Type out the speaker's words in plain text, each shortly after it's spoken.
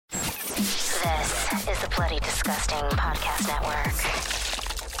This is the Bloody Disgusting Podcast Network.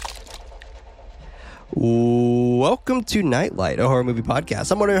 Welcome to Nightlight, a horror movie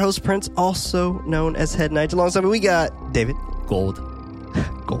podcast. I'm one of your hosts, Prince, also known as Head Knight. Alongside me, we got David. Gold.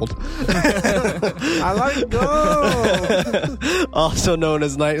 I like gold. Also known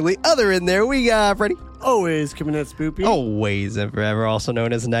as Nightly. Other in there, we got Freddie. Always keeping it spoopy. Always and forever, also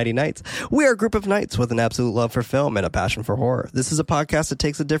known as Nighty Nights. We are a group of knights with an absolute love for film and a passion for horror. This is a podcast that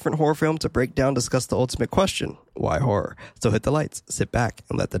takes a different horror film to break down, discuss the ultimate question: why horror? So hit the lights, sit back,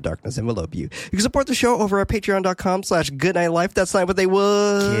 and let the darkness envelope you. You can support the show over at patreon.com/goodnightlife. That's not what they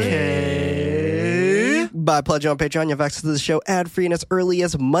would. Okay. By pledging on Patreon, you have access to the show ad-free and as early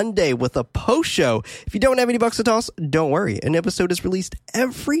as Monday with a post-show. If you don't have any bucks to toss, don't worry. An episode is released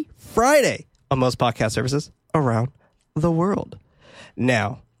every Friday on most podcast services around the world.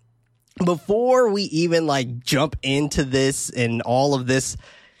 Now, before we even jump into this and all of this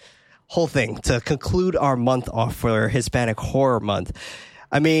whole thing to conclude our month off for Hispanic Horror Month,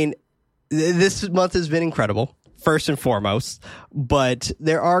 I mean, this month has been incredible, first and foremost, but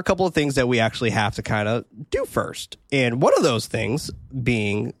there are a couple of things that we actually have to kind of do first. And one of those things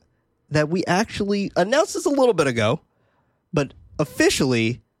being that we actually announced this a little bit ago, but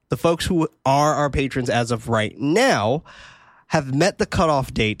officially, the folks who are our patrons as of right now have met the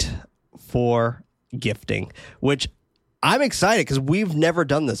cutoff date for gifting, which I'm excited because we've never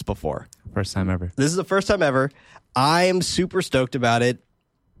done this before. First time ever. This is the first time ever. I am super stoked about it.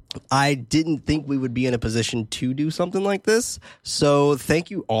 I didn't think we would be in a position to do something like this. So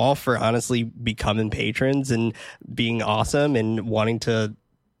thank you all for honestly becoming patrons and being awesome and wanting to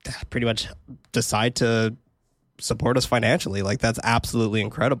pretty much decide to support us financially. That's absolutely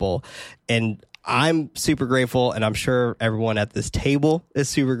incredible. And I'm super grateful, and I'm sure everyone at this table is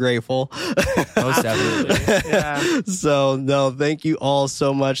super grateful. Most definitely. Yeah. So, no, thank you all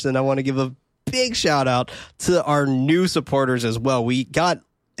so much. And I want to give a big shout out to our new supporters as well. We got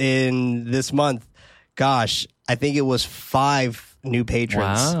in this month, gosh, I think it was 5 new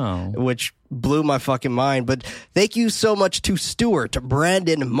patrons, Wow. which blew my fucking mind. But thank you so much to Stuart, to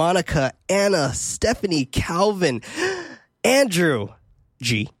Brandon, Monica, Anna, Stephanie, Calvin, Andrew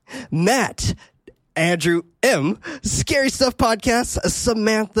G, Matt, Andrew M, Scary Stuff Podcast,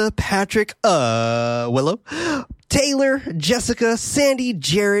 Samantha, Patrick, Willow, Taylor, Jessica, Sandy,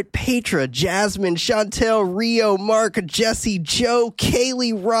 Jarrett, Petra, Jasmine, Chantel, Rio, Mark, Jesse, Joe,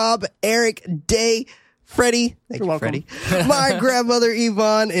 Kaylee, Rob, Eric, Day, Freddie, thank you, Freddie, my grandmother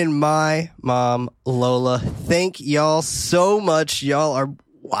Yvonne, and my mom Lola. Thank y'all so much. Y'all are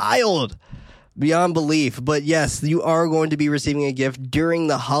wild beyond belief. But yes, you are going to be receiving a gift during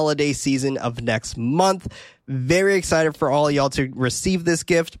the holiday season of next month. Very excited for all y'all to receive this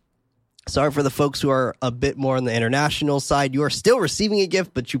gift. Sorry for the folks who are a bit more on the international side. You are still receiving a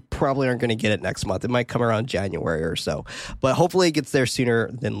gift, but you probably aren't going to get it next month. It might come around January or so, but hopefully it gets there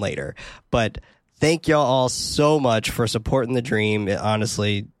sooner than later. But thank y'all all so much for supporting the dream.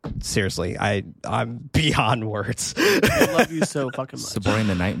 Honestly, seriously, I'm beyond words. I love you so fucking much. Supporting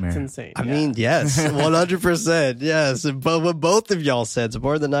the nightmare. It's insane. I mean, yes, 100%. Yes. But what both of y'all said,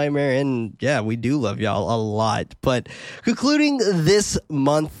 support the nightmare. And yeah, we do love y'all a lot. But concluding this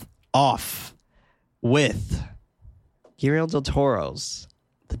month off with Guillermo del Toro's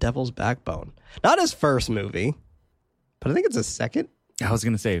The Devil's Backbone. Not his first movie, but I think it's his second. I was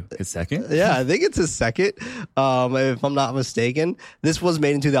going to say, his second? Yeah, I think it's his second, if I'm not mistaken. This was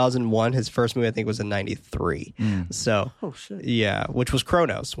made in 2001. His first movie, I think, was in 93. So, Oh, shit. yeah, which was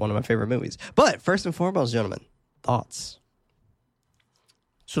Kronos, one of my favorite movies. But first and foremost, gentlemen, thoughts?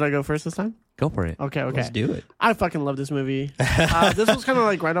 Should I go first this time? Go for it. Okay. Let's do it. I fucking love this movie. This was kind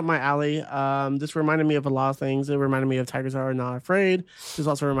of right up my alley. This reminded me of a lot of things. It reminded me of Tigers Are Not Afraid. This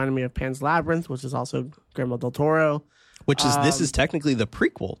also reminded me of Pan's Labyrinth, which is also Guillermo del Toro. Which is, this is technically the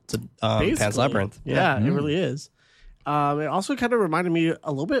prequel to Pan's Basically. Labyrinth. Yeah, it really is. It also kind of reminded me a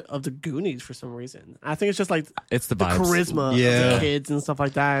little bit of the Goonies for some reason. I think it's just It's the the vibes. charisma of Yeah. the kids and stuff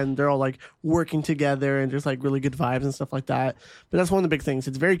like that, and they're all working together, and there's really good vibes and stuff like that. But that's one of the big things.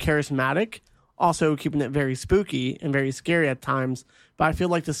 It's very charismatic, also keeping it very spooky and very scary at times. But I feel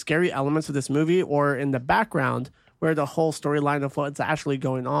like the scary elements of this movie, or in the background, where the whole storyline of what's actually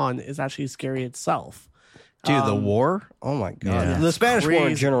going on is actually scary itself. Dude, the war? Oh my God. Yeah. The Spanish War in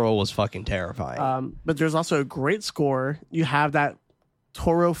Crazy. general was fucking terrifying. But there's also a great score. You have that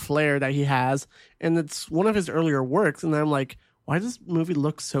Toro flair that he has, and it's one of his earlier works. And then I'm like, why does this movie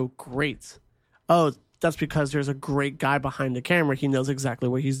look so great? Oh, that's because there's a great guy behind the camera. He knows exactly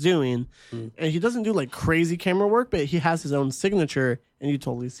what he's doing. And he doesn't do crazy camera work, but he has his own signature, and you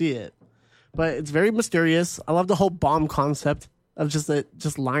totally see it. But it's very mysterious. I love the whole bomb concept of just it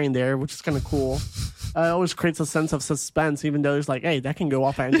just lying there, which is kind of cool. It always creates a sense of suspense, even though it's like, hey, that can go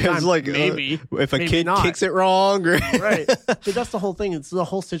off at any time. It's like maybe if a maybe kid not. kicks it wrong, or Right. But that's the whole thing. It's the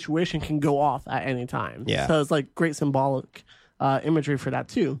whole situation can go off at any time. Yeah. So it's like great symbolic imagery for that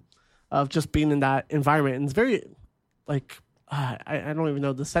too, of just being in that environment. And it's very like I don't even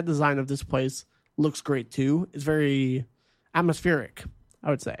know, the set design of this place looks great too. It's very atmospheric, I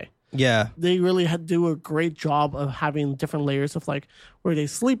would say. yeah, They really do a great job of having different layers of like where they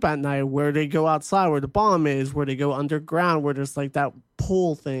sleep at night, where they go outside, where the bomb is, where they go underground, where there's like that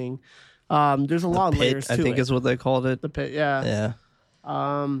pool thing. There's a lot of layers pit, to I think it. is what they called it. The pit, yeah.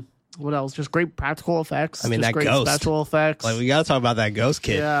 Yeah, What else? Just great practical effects. I mean, just that great ghost. special effects. like we got to talk about that ghost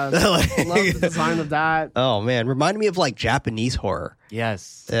kid. yeah, Like- love the design of that. Oh man, reminded me of like Japanese horror.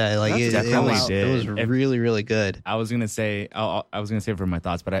 Yes. Yeah, like That's it definitely was, did. it was If- really, really good. I was gonna say for my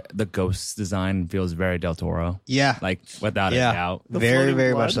thoughts, but the ghost design feels very Del Toro, Yeah, like without Yeah. a doubt. The very, floating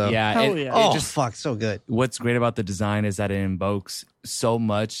very blood? much so. Yeah, Hell it, yeah. Oh, it just fuck, so good. what's great about the design is that it invokes so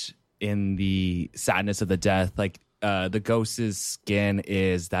much in the sadness of the death. Like the ghost's skin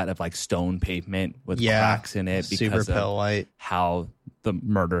is that of like stone pavement with Yeah, cracks in it super because pale of white. how the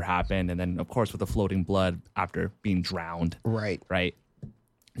murder happened, and then of course with the floating blood after being drowned. Right. Right?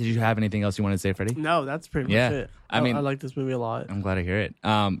 Did you have anything else you want to say, Freddie? No, that's pretty Yeah. much it. I mean- I like this movie a lot. I'm glad to hear it.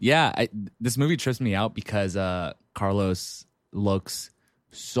 This movie trips me out because Carlos looks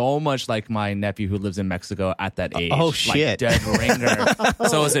so much like my nephew who lives in Mexico at that age. Oh, Like shit. dead ringer.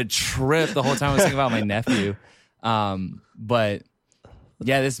 So it was a trip the whole time I was thinking about my nephew. But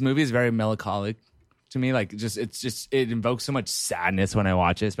yeah, this movie is very melancholic to me. Like it invokes so much sadness when I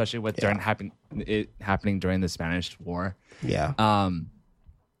watch it, especially with it happening during the Spanish War. Yeah.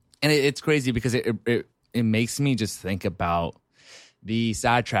 And it's crazy because it makes me just think about the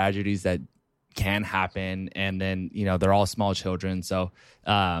sad tragedies that can happen, and then they're all small children, so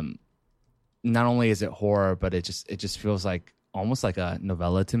not only is it horror, but it just feels like almost like a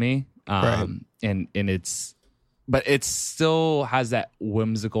novella to me. Right. And but it still has that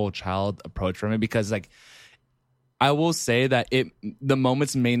whimsical child approach from it, because like I will say that the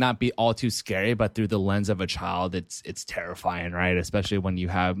moments may not be all too scary, but through the lens of a child, it's terrifying, right? Especially when you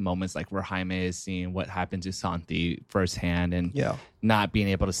have moments like where Jaime is seeing what happened to Santi firsthand, and Yeah. not being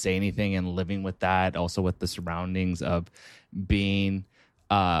able to say anything and living with that, also with the surroundings of being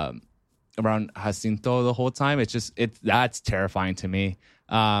around Jacinto the whole time. That's terrifying to me.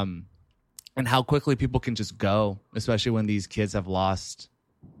 And how quickly people can just go, especially when these kids have lost,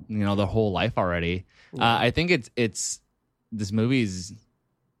 their whole life already. I think it's this movie is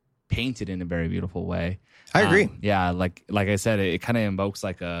painted in a very beautiful way. I agree. Yeah, like I said, it kind of invokes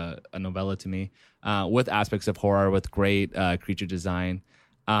like a novella to me, with aspects of horror, with great creature design.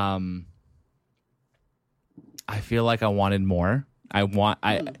 I feel like I wanted more.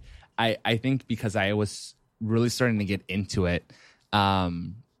 I think because I was really starting to get into it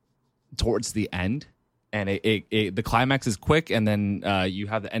towards the end, and the climax is quick, and then you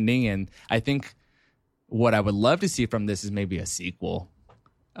have the ending, and I think what I would love to see from this is maybe a sequel.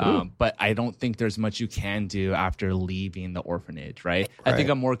 But I don't think there's much you can do after leaving the orphanage, right? I think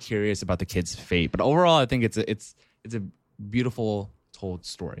I'm more curious about the kid's fate. But overall, I think it's a beautiful told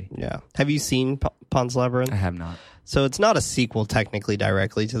story. Yeah. Have you seen Pan's Labyrinth? I have not. So it's not a sequel technically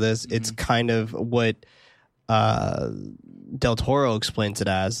directly to this. It's kind of what Del Toro explains it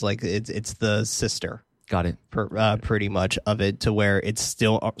as. Like it's the sister. Got it. Pretty much of it, to where it's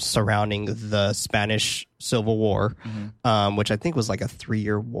still surrounding the Spanish Civil War, which I think was like a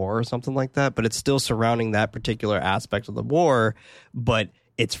 3-year war or something like that. But it's still surrounding that particular aspect of the war, but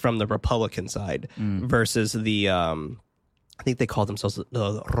it's from the Republican side versus the I think they call themselves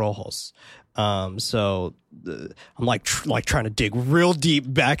the Rojos. So I'm like trying to dig real deep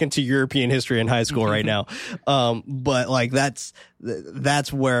back into European history in high school right now. But like that's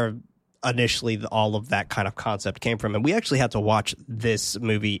where initially all of that kind of concept came from. And we actually had to watch this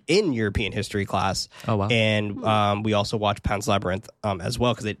movie in European history class. Oh, wow. And we also watched Pan's Labyrinth as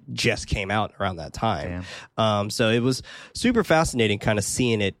well, because it just came out around that time. So it was super fascinating kind of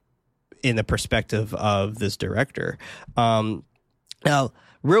seeing it in the perspective of this director. Now,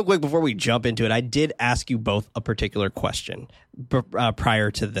 real quick before we jump into it, I did ask you both a particular question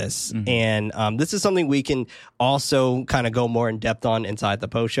prior to this. And this is something we can also kind of go more in depth on inside the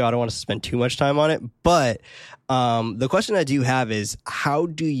post show. I don't want to spend too much time on it. But the question I do have is, how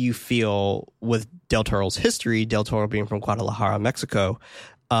do you feel with Del Toro's history, Del Toro being from Guadalajara, Mexico,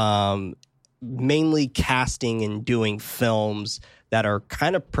 mainly casting and doing films that are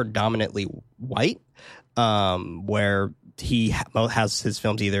kind of predominantly white, where he has his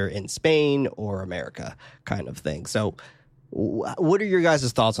films either in Spain or America kind of thing. So What are your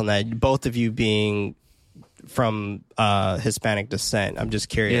guys' thoughts on that? Both of you being from Hispanic descent. I'm just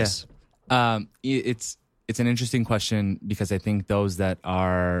curious. It's an interesting question because I think those that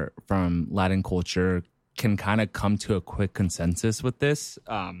are from Latin culture can kind of come to a quick consensus with this.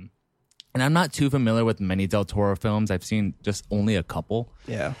 And I'm not too familiar with many Del Toro films. I've seen just only a couple.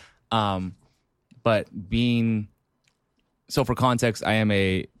 Yeah. But so for context, I am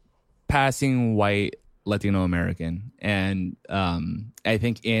a passing white Latino American. And I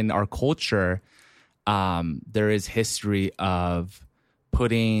think in our culture, there is history of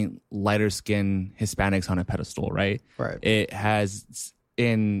putting lighter skinned Hispanics on a pedestal, right? Right. It has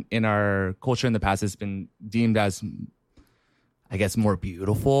in our culture in the past, it's been deemed as, I guess, more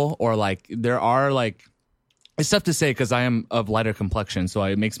beautiful, or like there are like, it's tough to say because I am of lighter complexion, so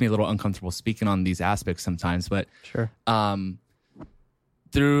it makes me a little uncomfortable speaking on these aspects sometimes. But Sure.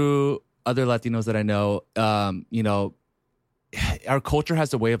 Through other Latinos that I know, our culture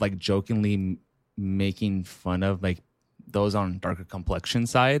has a way of like jokingly making fun of like those on darker complexion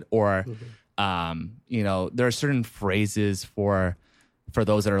side, or there are certain phrases for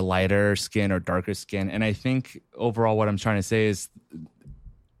those that are lighter skin or darker skin. And I think overall what I'm trying to say is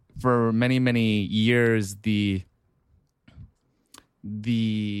for many, many years, the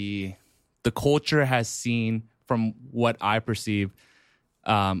culture has seen, from what I perceive,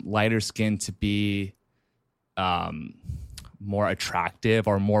 lighter skin to be more attractive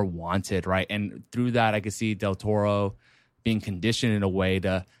or more wanted, right? And through that, I could see Del Toro being conditioned in a way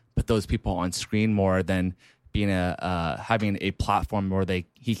to put those people on screen more than being having a platform where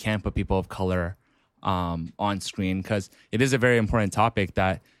he can put people of color on screen, because it is a very important topic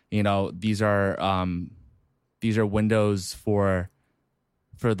that these are windows for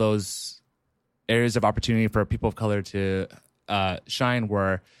those areas of opportunity for people of color to shine,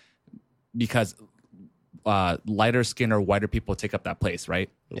 where because lighter skin or whiter people take up that place, right?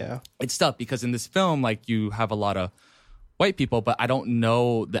 Yeah. It's tough because in this film, like, you have a lot of white people, but I don't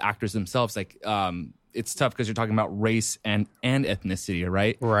know the actors themselves. Like, it's tough because you're talking about race and ethnicity,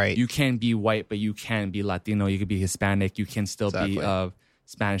 right? Right. You can be white, but you can be Latino. You could be Hispanic. You can still be of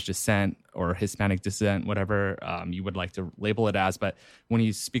Spanish descent or Hispanic descent, whatever you would like to label it as. But when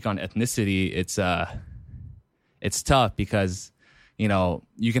you speak on ethnicity, it's tough because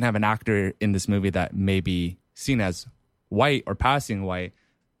you can have an actor in this movie that may be seen as white or passing white,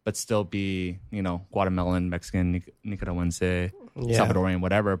 but still be, Guatemalan, Mexican, Nicaraguense, Salvadorian,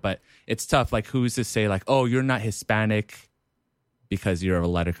 whatever. But it's tough. Like, who's to say, like, oh, you're not Hispanic because you're of a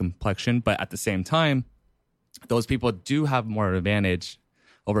lighter complexion? But at the same time, those people do have more advantage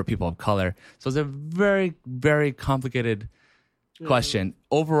over people of color. So it's a very, very complicated question.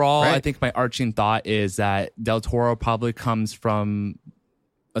 Overall, Right. I think my arching thought is that Del Toro probably comes from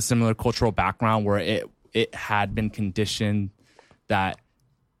a similar cultural background where it had been conditioned that,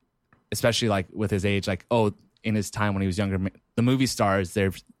 especially like with his age, like, oh, in his time when he was younger, the movie stars,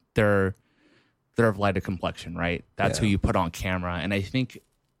 they're of lighter complexion, right? That's who you put on camera. And I think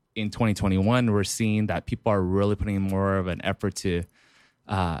in 2021, we're seeing that people are really putting more of an effort to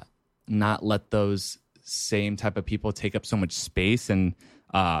not let those same type of people take up so much space, and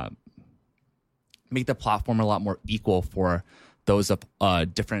make the platform a lot more equal for those of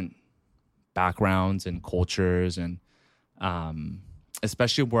different backgrounds and cultures, and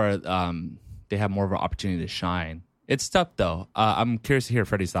especially where they have more of an opportunity to shine. It's tough, though. I'm curious to hear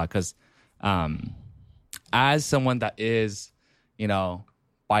Freddie's thought, because as someone that is,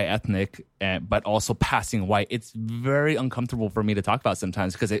 bi-ethnic, but also passing white, it's very uncomfortable for me to talk about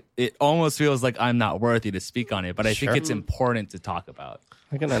sometimes, because it almost feels like I'm not worthy to speak on it. But I think it's important to talk about.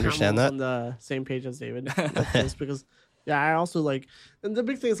 I can understand I'm that. on the same page as David. Just because, I also like, and the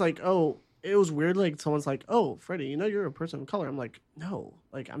big thing is like, oh, it was weird. Like, someone's like, oh, Freddie, you're a person of color. I'm like, no,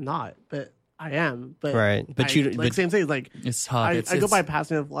 like, I'm not, but I am. But Right. But same thing. Like, It's tough. I go by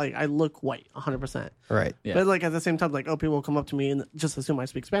passing of like, I look white 100%. Right. Yeah. But like at the same time, like, oh, people will come up to me and just assume I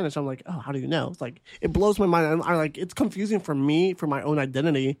speak Spanish. I'm like, oh, how do you know? It's like, it blows my mind. I like, it's confusing for me, for my own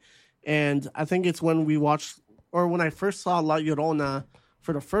identity. And I think it's when we watched, or when I first saw La Llorona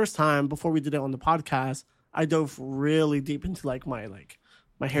for the first time before we did it on the podcast, I dove really deep into like my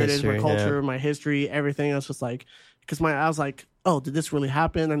heritage, History, my culture, my history, everything. I was just like, I was like, oh, did this really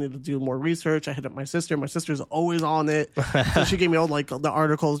happen? I need to do more research. I hit up my sister. My sister's always on it. So she gave me all like the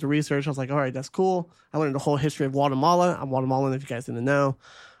articles, the research. I was like, all right, that's cool. I learned the whole history of Guatemala. I'm Guatemalan, if you guys didn't know.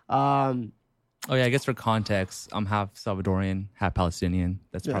 Oh, yeah, I guess for context, I'm half Salvadorian, half Palestinian.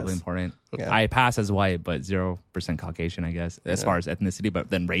 That's probably Yes. important. Yeah. I pass as white, but 0% Caucasian, I guess, as far as ethnicity. But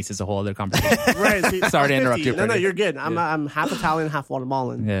then race is a whole other conversation. Right. See, Sorry to I'm interrupt 50. you, No, Freddie. you're good. I'm half Italian, half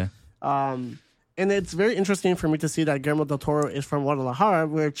Guatemalan. Yeah. And it's very interesting for me to see that Guillermo del Toro is from Guadalajara,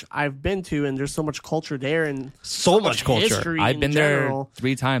 which I've been to, and there's so much culture there and So much culture. history I've in been general. there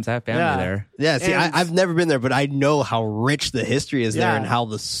 3 times. I have family Yeah. there. Yeah, see, And- I've never been there, but I know how rich the history is there Yeah. and how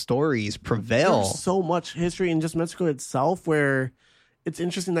the stories prevail. There's so much history in just Mexico itself where it's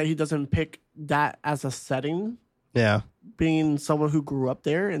interesting that he doesn't pick that as a setting, Yeah, being someone who grew up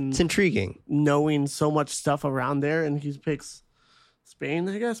there and it's intriguing. knowing so much stuff around there, and he picks Spain,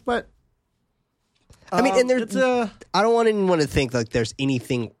 I guess. But I mean, and there's it's a I don't want anyone to think like there's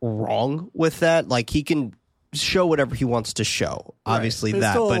anything wrong with that. Like he can show whatever he wants to show. Obviously it's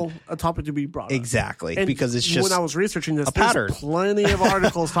that, still but a topic to be brought up. exactly And because it's just when I was researching this, a pattern. there's plenty of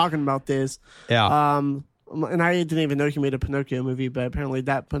articles talking about this. yeah. And I didn't even know he made a Pinocchio movie, but apparently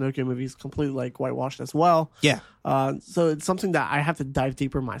that Pinocchio movie is completely like whitewashed as well. Yeah. So it's something that I have to dive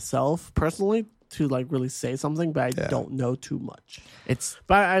deeper myself personally to like really say something, but I don't know too much. It's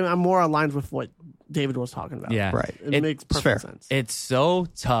But I'm more aligned with what David was talking about. yeah, Right. It makes It's perfect fair. sense. It's so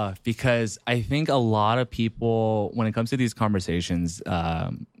tough because I think a lot of people, when it comes to these conversations,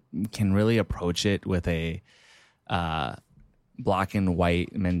 can really approach it with a black and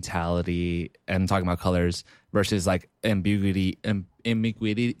white mentality. And I'm talking about colors versus like ambiguity,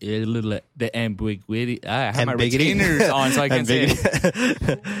 ambiguity, the ambiguity. I have my Ambiguity. retainers on, so I can say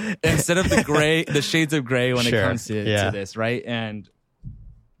it. Instead of the gray, the shades of gray when Sure. it comes to Yeah. this, right? And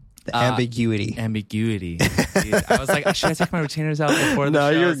The ambiguity. ambiguity. Dude, I was like, should I take my retainers out before the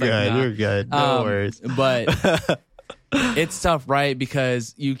No, show? you're I was like, good. nah. You're good. No worries. But it's tough, right?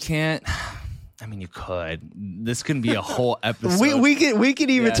 Because you can't. I mean, you could. This can be a whole episode. We could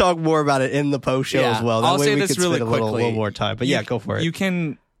even Yeah. talk more about it in the post show Yeah. as well. That I'll way say we this could really spend quickly. a little more time. But yeah, go for it.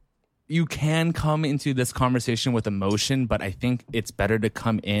 You can come into this conversation with emotion, but I think it's better to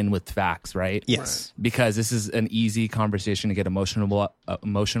come in with facts, right? Yes. Because this is an easy conversation to get emotional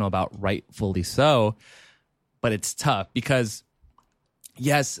about, rightfully so. But it's tough because,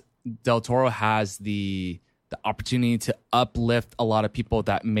 yes, Del Toro has the opportunity to uplift a lot of people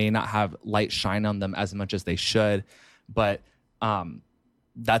that may not have light shine on them as much as they should, but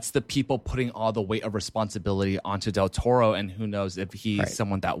that's the people putting all the weight of responsibility onto Del Toro, and who knows if he's Right.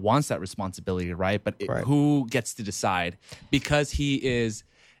 someone that wants that responsibility, right? But Right. who gets to decide? Because he is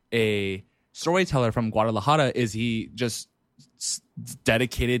a storyteller from Guadalajara, is he just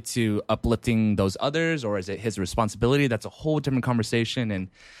dedicated to uplifting those others, or is it his responsibility? That's a whole different conversation, and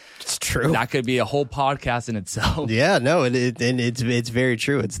It's true. that could be a whole podcast in itself. Yeah, no, and it's very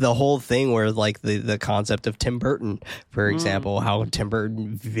true. It's the whole thing where like the concept of Tim Burton, for example, how Tim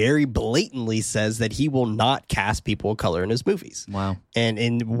Burton very blatantly says that he will not cast people of color in his movies. Wow. And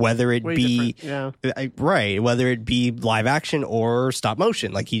in whether it Way be different, right, whether it be live action or stop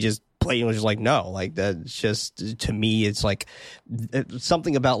motion, like he just blatantly was just like no, like that's just to me it's like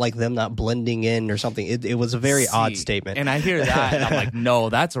something about like them not blending in or something. It was a very odd statement. And I hear that, and I'm like, no,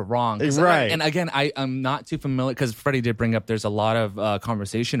 that's wrong. 'Cause Right. And again, I'm not too familiar, because Freddie did bring up there's a lot of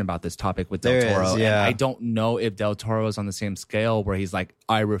conversation about this topic with Del There is, Toro. yeah. And I don't know if Del Toro is on the same scale where he's like,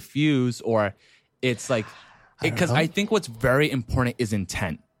 I refuse, or it's like, because I think what's very important is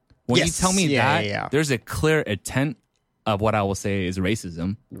intent. When you Yes. tell me Yeah, that, yeah. there's a clear intent of what I will say is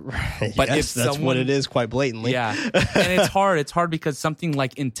racism. But Yes, if that's what someone- it is, quite blatantly. Yeah, and it's hard. It's hard because something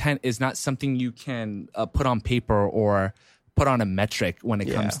like intent is not something you can put on paper or put on a metric when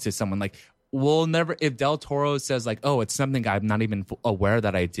it comes to someone. Like, we'll never, if Del Toro says like, oh, it's something I'm not even aware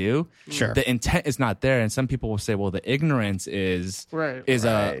that I do, Sure. the intent is not there. And some people will say, well, the ignorance is Right.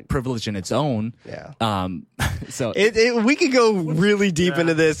 a privilege in its own. Yeah. So We could go really deep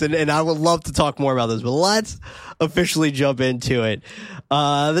into this, and I would love to talk more about this, but let's officially jump into it.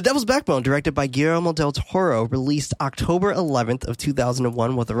 The Devil's Backbone, directed by Guillermo del Toro, released October 11th of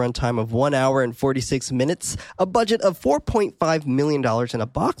 2001 with a runtime of 1 hour and 46 minutes, a budget of $4.5 million, and a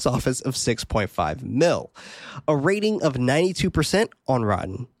box office of $6.5 million. A rating of 92% on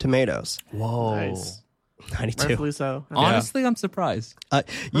Rotten Tomatoes. whoa. Nice. 92. Rightfully so. Honestly, I'm surprised.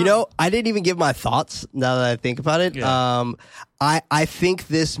 You know, I didn't even give my thoughts now that I think about it. Yeah. I think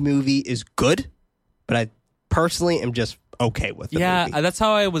this movie is good, but I personally am just okay with the Yeah, movie. that's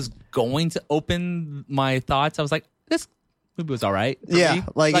how I was going to open my thoughts. I was like, this movie was all right. for Yeah, me.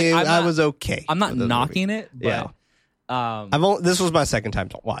 like I'm I not- was okay. I'm not with the knocking movie. it, but This was my second time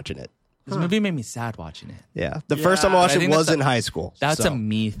watching it. this movie made me sad watching it. Yeah, the first time I watched I it think was that's in high school. That's so. a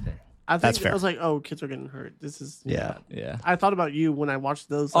me thing. I think That's fair. I was like, oh, kids are getting hurt. This is Yeah. Yeah. I thought about you when I watched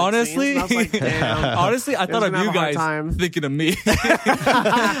those. Like, Honestly, scenes, and I was like, damn. honestly, I thought Guys of gonna you have a hard guys time. thinking of me.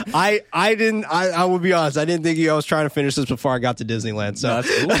 I didn't. I will be honest. I didn't think I was trying to finish this before I got to Disneyland. So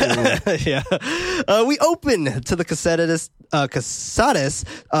That's yeah. We open to the Casadas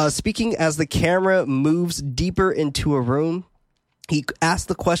speaking as the camera moves deeper into a room. He asked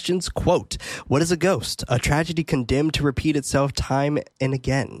the questions, quote, "What is a ghost? A tragedy condemned to repeat itself time and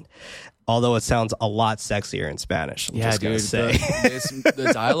again." Although it sounds a lot sexier in Spanish. I'm just gonna say.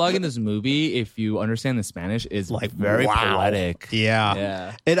 The dialogue in this movie, if you understand the Spanish, is like very wow. poetic. Yeah.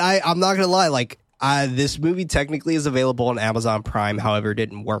 Yeah. And I'm not going to lie, like, this movie technically is available on Amazon Prime. However, it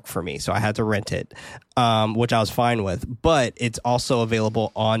didn't work for me, so I had to rent it, which I was fine with. But it's also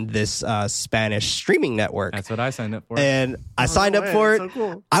available on this Spanish streaming network. That's what I signed up for. And I signed no up way. for it. That's so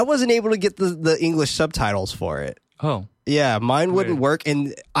cool. I wasn't able to get the English subtitles for it. Oh. Yeah, mine wouldn't Weird. work.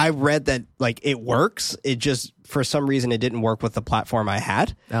 And I read that, like, it works. It just, for some reason, it didn't work with the platform I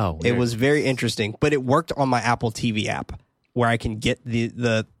had. Oh, It weird. was very interesting. But it worked on my Apple TV app, where I can get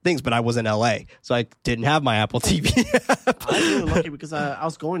the things, but I was in LA, so I didn't have my Apple TV app. I was really lucky because I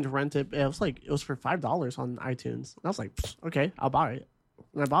was going to rent it. It was for $5 on iTunes. And I was like, okay, I'll buy it.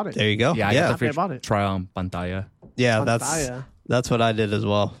 And I bought it. There you go. Yeah, I yeah, got the Happy I free bought it. trial on Pantalla. yeah. Pantalla. That's what I did as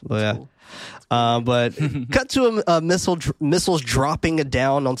well. But yeah. But cut to missiles dropping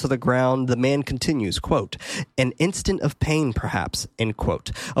down onto the ground. The man continues, quote, "An instant of pain, perhaps," end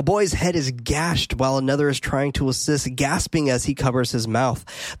quote. A boy's head is gashed while another is trying to assist, gasping as he covers his mouth.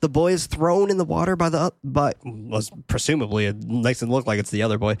 The boy is thrown in the water by was presumably, it makes it look like it's the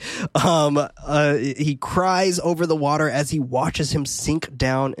other boy. He cries over the water as he watches him sink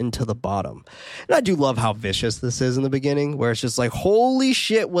down into the bottom. And I do love how vicious this is in the beginning, where it's just like, holy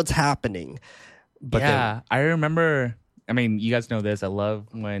shit, what's happening? But yeah, I remember. I mean, you guys know this. I love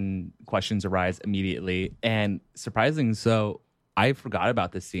when questions arise immediately, and surprisingly so, I forgot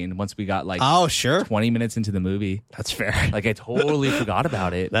about this scene once we got like oh, sure. 20 minutes into the movie. That's fair. Like I totally forgot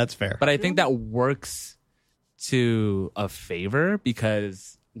about it. That's fair. But I think that works to a favor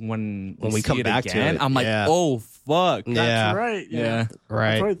because when we see come it back to again, it, I'm like, yeah. oh fuck. That's Yeah. right. Yeah. Yeah. I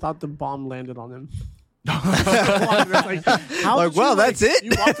Right. totally thought the bomb landed on him. like, how Like, did you, well, that's it? You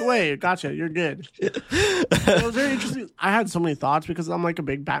walked away. Gotcha. You're good. It was very interesting. I had so many thoughts because I'm like a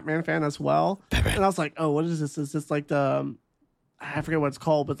big Batman fan as well. And I was like, oh, what is this? Is this like the, I forget what it's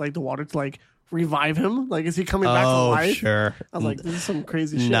called, but it's like the water to like revive him? Like, is he coming back to life? Sure. I was like, this is some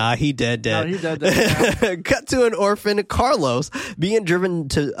crazy shit. Nah, he dead. No, he dead. Yeah. Cut to an orphan, Carlos, being driven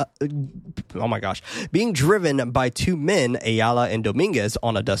by two men, Ayala and Dominguez,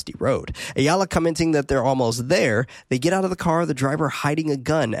 on a dusty road. Ayala commenting that they're almost there. They get out of the car, the driver hiding a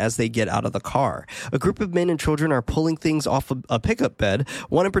gun as they get out of the car. A group of men and children are pulling things off a pickup bed,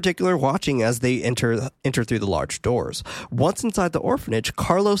 one in particular watching as they enter through the large doors. Once inside the orphanage,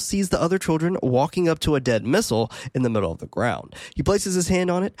 Carlos sees the other children walking up to a dead missile in the middle of the ground. He places his hand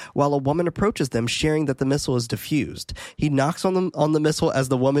on it while a woman approaches them, sharing that the missile is defused. He knocks on the missile as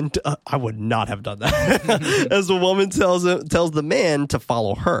the woman I would not have done that. As the woman tells the man to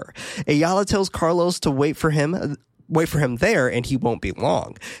follow her. Ayala tells Carlos to wait for him there and he won't be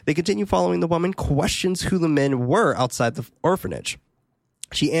long. They continue following the woman, questions who the men were outside the orphanage.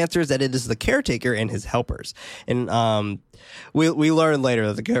 She answers that it is the caretaker and his helpers. And we learn later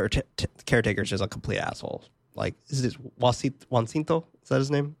that the caretaker is just a complete asshole. Like, is this Juancito? Is that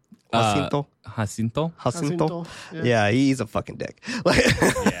his name? Jacinto? Jacinto. Yeah, he's a fucking dick.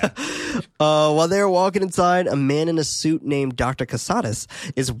 While they're walking inside, a man in a suit named Dr. Casadas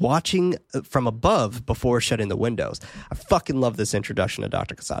is watching from above before shutting the windows. I fucking love this introduction of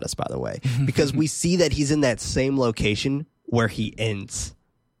Dr. Casadas, by the way, because we see that he's in that same location where he ends.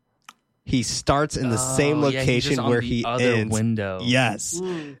 He starts in the same location where he ends. Window. Yes.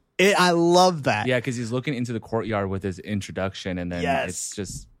 I love that. Yeah, because he's looking into the courtyard with his introduction, and then Yes. it's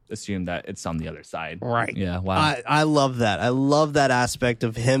just assumed that it's on the other side. Right. Yeah. Wow. I love that. I love that aspect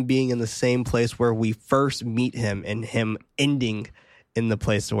of him being in the same place where we first meet him and him ending in the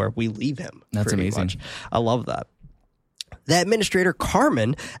place where we leave him. That's pretty amazing. much. I love that. The administrator,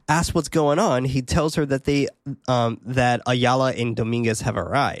 Carmen, asks what's going on. He tells her that that Ayala and Dominguez have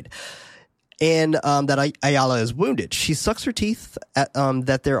arrived. And that Ayala is wounded. She sucks her teeth at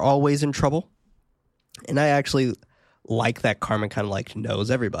that they're always in trouble. And I actually like that Carmen kind of like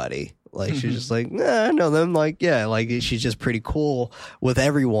knows everybody. Like, she's just like, nah, I know them. Like, yeah, like she's just pretty cool with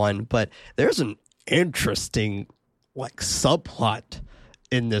everyone. But there's an interesting like subplot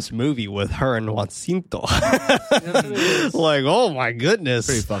in this movie with her and Jacinto. Like, oh my goodness.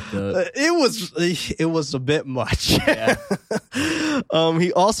 Pretty fucked up. It was a bit much. Yeah.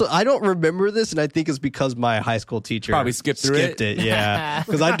 He also, I don't remember this, and I think it's because my high school teacher Probably skipped it. Yeah,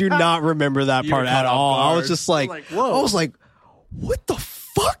 because I do not remember that You part were at caught off all. I guard. was just like, whoa. I was like, what the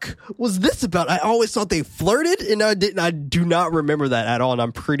fuck was this about? I always thought they flirted, and I do not remember that at all, and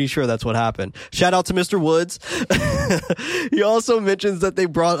I'm pretty sure that's what happened. Shout out to Mr. Woods. He also mentions that they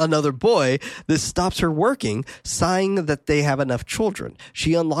brought another boy. This stops her working, sighing that they have enough children.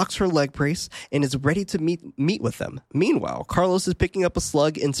 She unlocks her leg brace and is ready to meet with them. Meanwhile, Carlos is picking up a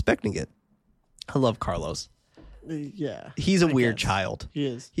slug, inspecting it. I love Carlos. Yeah. He's a I weird guess. child. He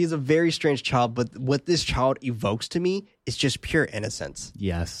is. He's a very strange child, but what this child evokes to me is just pure innocence.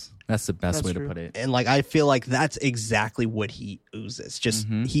 Yes. That's the best That's way true. to put it. And like, I feel like that's exactly what he oozes. Just,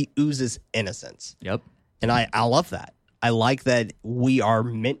 he oozes innocence. Yep. And I love that. I like that we are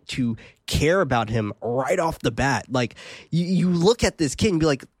meant to care about him right off the bat. Like, you look at this kid and be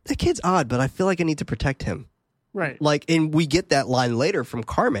like, that kid's odd, but I feel like I need to protect him. Right. Like, and we get that line later from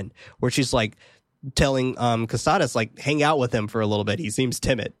Carmen where she's like telling Casadas, like, hang out with him for a little bit. He seems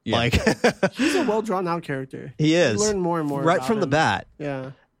timid. Yeah. Like, He's a well drawn out character. he is. You learn more and more right about from the him. bat.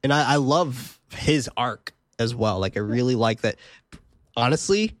 Yeah. And I love his arc as well. Like, I really like that.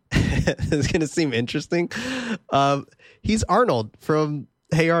 Honestly, it's going to seem interesting. He's Arnold from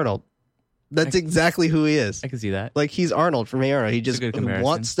Hey Arnold. That's exactly who he is. I can see that. Like, he's Arnold from Hey Arnold. He just good comparison.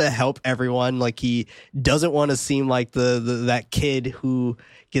 wants to help everyone. Like, he doesn't want to seem like that kid who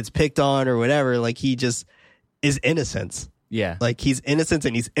gets picked on or whatever. Like, he just is innocence. Yeah. Like, he's innocence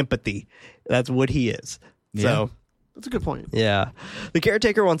and he's empathy. That's what he is. Yeah. So, That's a good point. yeah. The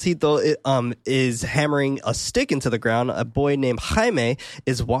caretaker Juancito is hammering a stick into the ground. A boy named Jaime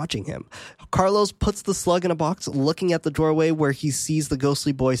is watching him. Carlos puts the slug in a box, looking at the doorway where he sees the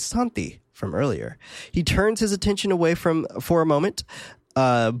ghostly boy Santi from earlier. He turns his attention away for a moment,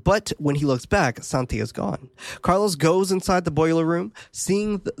 but when he looks back, Santi is gone. Carlos goes inside the boiler room,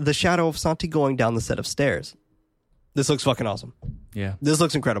 seeing the shadow of Santi going down the set of stairs. This looks fucking awesome. Yeah. This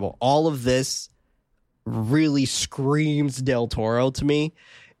looks incredible. All of this really screams Del Toro to me,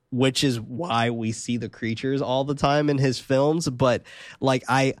 which is why we see the creatures all the time in his films. But like,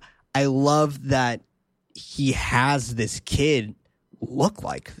 I love that he has this kid look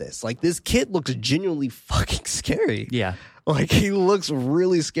like this. Like, this kid looks genuinely fucking scary. Yeah. Like, he looks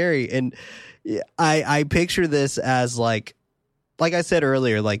really scary. And I picture this as like I said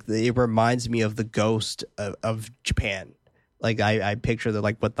earlier, like, it reminds me of the ghost of Japan. Like, I picture the,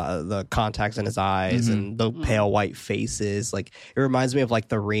 like, with the contacts in his eyes and the pale white faces. Like, it reminds me of, like,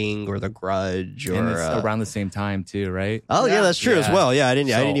 The Ring or The Grudge or And it's around the same time too, right? oh yeah, that's true as Yeah. well. Yeah, I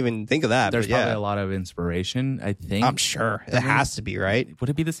didn't So, even think of that. There's but yeah, probably a lot of inspiration, I think. I'm sure it has to be, right. Would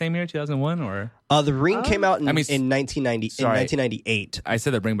it be the same year, 2001, or? The Ring came out in, I mean, in 1990 sorry. in 1998. I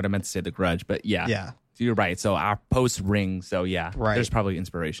said The Ring, but I meant to say The Grudge. But yeah. Yeah. You're right. So our post-Ring, so yeah. Right. There's probably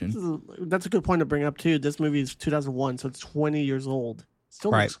inspiration. That's a good point to bring up too. This movie is 2001, so it's 20 years old.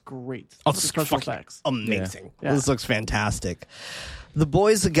 Still Right. looks great. Oh, The this special fucking effects. amazing. Yeah. This looks fantastic. The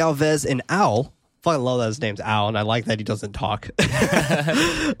boys, Galvez and Owl, fucking love that his name's Owl, and I like that he doesn't talk,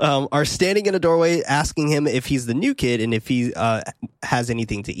 are standing in a doorway asking him if he's the new kid and if he has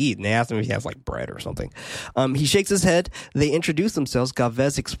anything to eat. And they ask him if he has, like, bread or something. He shakes his head. They introduce themselves,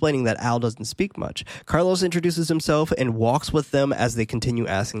 Galvez explaining that Owl doesn't speak much. Carlos introduces himself and walks with them as they continue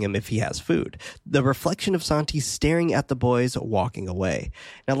asking him if he has food. The reflection of Santi staring at the boys walking away.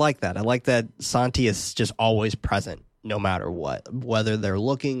 And I like that. I like that Santi is just always present, no matter what, whether they're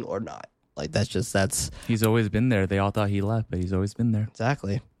looking or not. Like, that's He's always been there. They all thought he left, but he's always been there.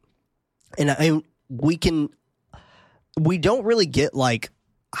 exactly. And we don't really get, like,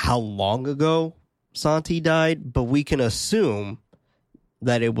 how long ago Santi died, but we can assume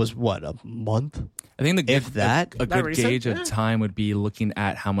that it was what, a month? I think If that? a That good recent? gauge of Yeah. time would be looking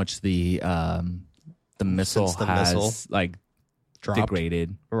at how much the missile Since the has missile like Dropped.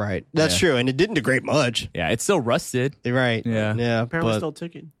 degraded. Right. That's Yeah. true. And it didn't degrade much. Yeah, it's still rusted. Right. Yeah. Yeah. Apparently but- still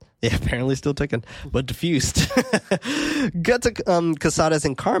ticking. Yeah, apparently still ticking, but diffused. Got to Casadas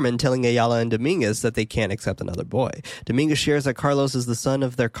and Carmen telling Ayala and Dominguez that they can't accept another boy. Dominguez shares that Carlos is the son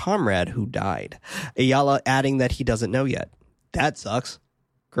of their comrade who died. Ayala adding that he doesn't know yet. That sucks.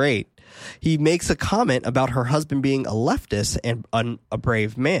 Great. He makes a comment about her husband being a leftist and a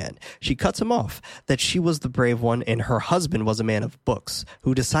brave man. She cuts him off, that she was the brave one and her husband was a man of books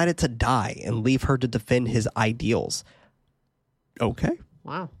who decided to die and leave her to defend his ideals. Okay.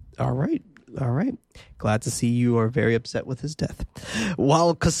 Wow. All right. Glad to see you are very upset with his death.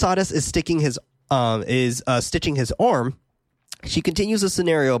 While Casadas is stitching his arm, She continues a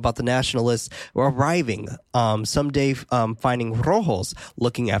scenario about the nationalists arriving someday, finding Rojos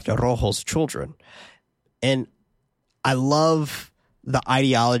looking after Rojos' children. And I love the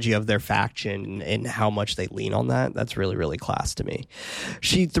ideology of their faction and how much they lean on that. That's really, really class to me.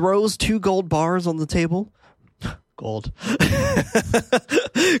 She throws 2 gold bars on the table. Gold.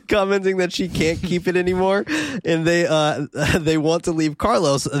 Commenting that she can't keep it anymore. And they want to leave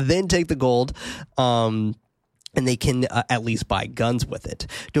Carlos, then take the gold. And they can at least buy guns with it.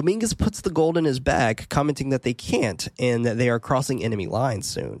 Dominguez puts the gold in his bag, commenting that they can't and that they are crossing enemy lines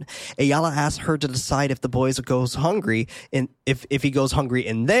soon. Ayala asks her to decide if the boy goes hungry, and if he goes hungry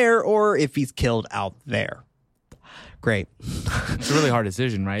in there or if he's killed out there. Great. It's a really hard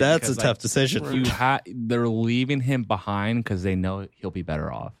decision, right? That's Because, a tough decision. They're leaving him behind because they know he'll be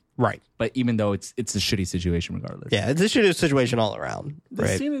better off. Right. But even though it's a shitty situation regardless. Yeah, it's a shitty situation all around. This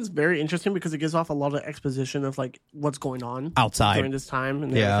Right. scene is very interesting because it gives off a lot of exposition of like what's going on Outside. during this time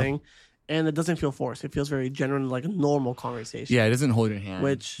and everything. And it doesn't feel forced. It feels very genuine, like a normal conversation. Yeah, it doesn't hold your hand.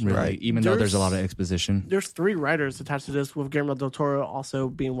 Which- really, Right. even though there's a lot of exposition. There's 3 writers attached to this, with Guillermo del Toro also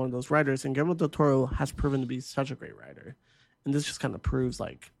being one of those writers. And Guillermo del Toro has proven to be such a great writer. And this just kind of proves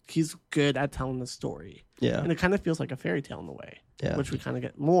like he's good at telling the story. Yeah. And it kind of feels like a fairy tale in a way. Yeah. Which we kind of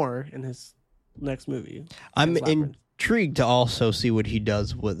get more in his next movie. I'm Pan's Labyrinth. intrigued to also see what he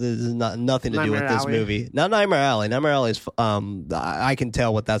does with this. Is nothing to do with Nightmare this Alley. movie. Not Nightmare Alley. Nightmare Alley is I can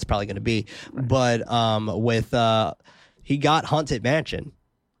tell what that's probably going to be. But with he got Haunted Mansion.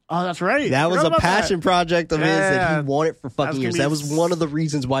 Oh, that's right. That was Forgot a about passion that. project of his that Yeah. he wanted for fucking gonna years. be That was one of the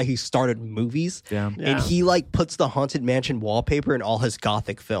reasons why he started movies. Yeah. Yeah. And he like puts the Haunted Mansion wallpaper in all his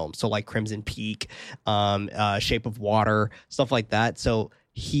gothic films. So like Crimson Peak, Shape of Water, stuff like that. So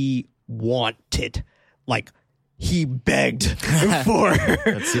he wanted, like, he begged for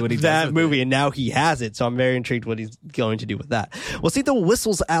see what he does that with movie, and now he has it. So I'm very intrigued what he's going to do with that. Wasito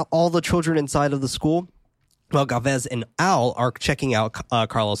whistles out all the children inside of the school. Well, Galvez and Al are checking out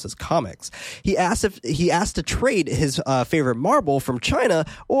Carlos's comics. He asked to trade his favorite marble from China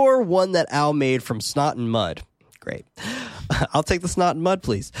or one that Al made from snot and mud. Great. I'll take the snot and mud,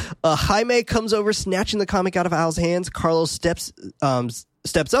 please. Jaime comes over, snatching the comic out of Al's hands. Carlos steps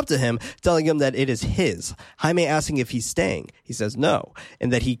up to him, telling him that it is his. Jaime asking if he's staying. He says no,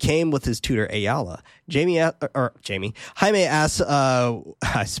 and that he came with his tutor Ayala. Jaime asks,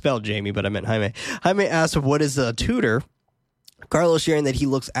 I spelled Jamie, but I meant Jaime. Jaime asks, what is a tutor? Carlos sharing that he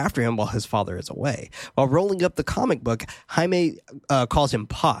looks after him while his father is away. While rolling up the comic book, Jaime calls him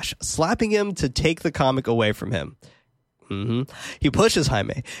Posh, slapping him to take the comic away from him. He pushes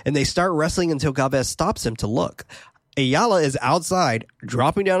Jaime, and they start wrestling until Galvez stops him to look. Ayala is outside,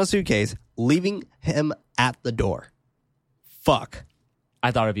 dropping down a suitcase, leaving him at the door. Fuck.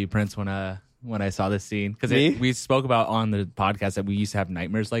 I thought of you, Prince, when I saw this scene. Because Me? we spoke about on the podcast that we used to have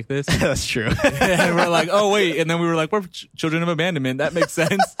nightmares like this. That's true. And we're like, oh, wait. And then we were like, we're children of abandonment. That makes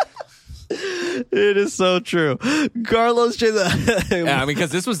sense. It is so true. Carlos Yeah, I mean,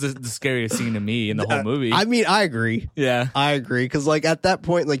 because this was the scariest scene to me in the whole movie. I mean, I agree. Yeah. I agree. Because, like, at that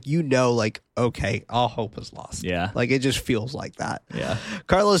point, like, like, okay, all hope is lost. Yeah. Like, it just feels like that. Yeah.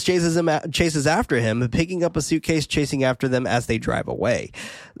 Carlos chases after him, picking up a suitcase, chasing after them as they drive away.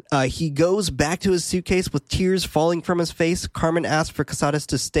 He goes back to his suitcase with tears falling from his face. Carmen asks for Casadas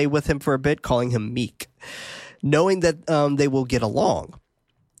to stay with him for a bit, calling him meek, knowing that they will get along.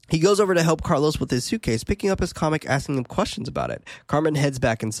 He goes over to help Carlos with his suitcase, picking up his comic, asking him questions about it. Carmen heads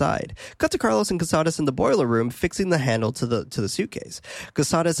back inside. Cut to Carlos and Casadas in the boiler room, fixing the handle to the suitcase.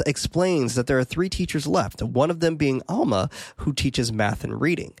 Casadas explains that there are 3 teachers left, one of them being Alma, who teaches math and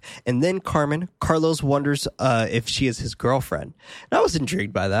reading. And then Carlos wonders if she is his girlfriend. And I was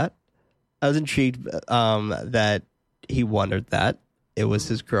intrigued by that. I was intrigued that he wondered that it was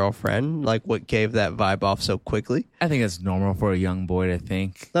his girlfriend, like what gave that vibe off so quickly. I think it's normal for a young boy to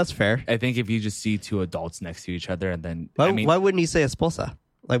think. That's fair. I think if you just see 2 adults next to each other and then, Why wouldn't he say esposa?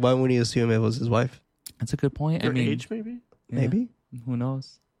 Like, why wouldn't he assume it was his wife? that's a good point. Their I mean, age, maybe? yeah, Maybe. who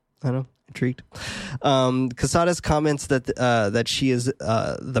knows? I don't know. Intrigued. Casadas comments that she is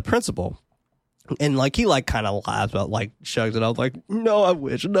the principal. And like he like kind of laughs, but like shrugs it off, like no, I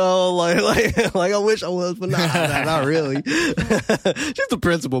wish, no, like I wish I was, but not really. She's the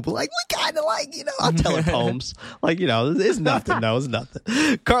principal, but like we kind of like I'll tell her poems, like it's nothing, no, it's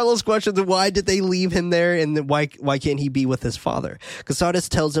nothing. Carlos questions why did they leave him there, and then why can't he be with his father? Casadas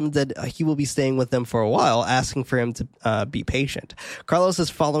tells him that he will be staying with them for a while, asking for him to be patient. Carlos is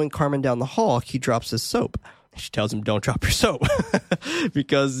following Carmen down the hall. He drops his soap. She tells him, don't drop your soap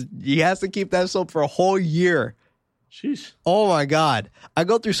because he has to keep that soap for a whole year. Sheesh. Oh, my God. I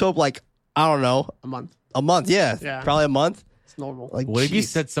go through soap like, I don't know, A month. a month. Yeah, Yeah. probably a month. It's normal. Like, What if you jeez.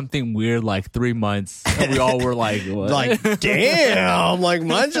 said something weird like 3 months and we all were like, what? Like, damn, like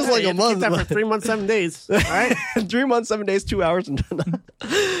mine's just like You a have to keep month. that for 3 months, 7 days. All right. 3 months, 7 days, 2 hours, and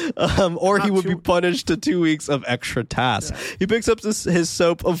or he Not would be two- punished to 2 weeks of extra tasks. He picks up his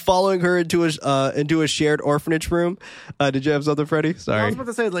soap of following her into a shared orphanage room. Did you have something, Freddie? I was Sorry. about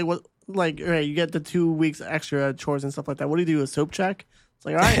to say, like, what, like, right, you get the 2 weeks extra chores and stuff like that. What do you do? A soap check? It's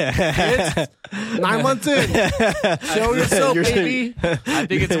like, all right, kids, 9 months in, show your soap, You're- baby. I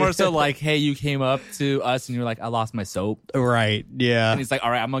think it's more so like, hey, you came up to us and you're like, I lost my soap. Right. Yeah. And he's like, all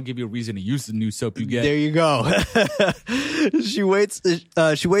right, I'm going to give you a reason to use the new soap you get. There you go. She waits.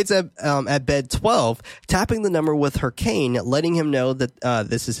 She waits at bed 12, tapping the number with her cane, letting him know that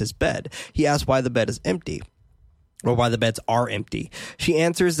this is his bed. He asks why the bed is empty, or why the beds are empty. She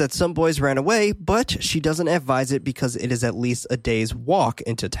answers that some boys ran away, but she doesn't advise it because it is at least a day's walk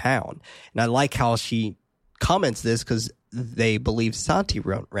into town. And I like how she comments this because they believe Santi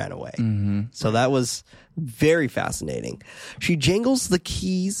ran away. So that was very fascinating. She jangles the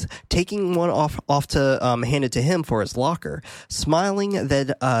keys, taking one off to hand it to him for his locker, smiling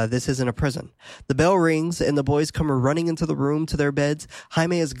that this isn't a prison. The bell rings and the boys come running into the room to their beds.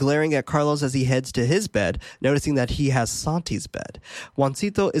 Jaime is glaring at Carlos as he heads to his bed, noticing that he has Santi's bed.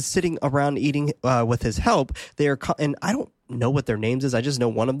 Juancito is sitting around eating with his help. They are, and I don't know what their names is. I just know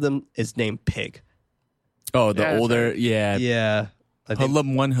one of them is named Pig. Oh, the Yeah, that's older, right. yeah. Yeah. I think-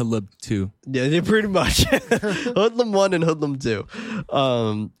 Hoodlum 1, Hoodlum 2. Yeah, they pretty much. Hoodlum 1 and Hoodlum 2.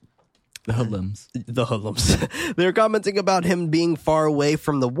 The Hoodlums. The Hoodlums. They're commenting about him being far away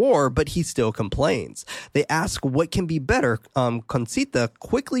from the war, but he still complains. They ask what can be better. Concita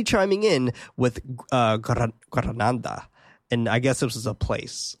quickly chiming in with Granada. And I guess this was a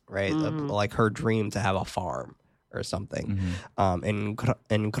place, right? Like her dream to have a farm or something in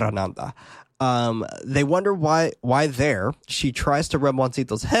Granada. They wonder why there. She tries to rub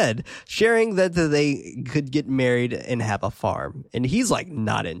Juancito's head, sharing that they could get married and have a farm. And he's like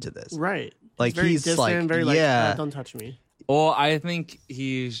not into this. Right. Like, very he's distant, like, very yeah. like, don't touch me. Well, I think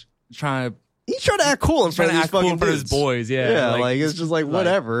he's trying to He's trying to act cool in front of these act cool fucking in front of his dudes. boys. Yeah, Yeah, like it's just like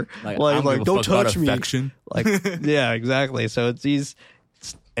whatever. Like, Like, I don't give a don't fuck about touch me. affection. Like, yeah, exactly. So he's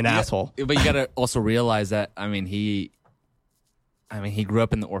an asshole. But you got to also realize that, he grew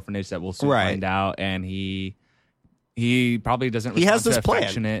up in the orphanage that we'll soon Right. find out, and he probably doesn't He has respond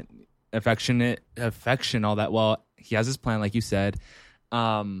this to plan. affection all that well. He has his plan, like you said.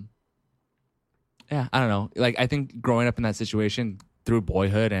 Yeah, I don't know. Like, I think growing up in that situation through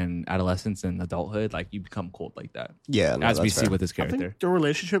boyhood and adolescence and adulthood, like, you become cold like that. Yeah, no, as we that's see fair. with his I character. think the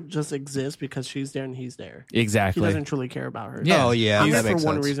relationship just exists because she's there and he's there. He Exactly. doesn't truly care about her. Yeah. Oh yeah, I'm that there makes for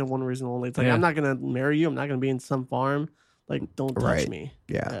one sense. reason only. It's like, Yeah. I'm not going to marry you. I'm not going to be in some farm. Like, don't touch Right. me.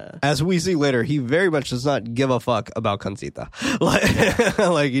 Yeah. As we see later, he very much does not give a fuck about Concita.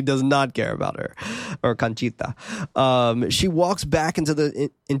 Like he does not care about her or Conchita. She walks back into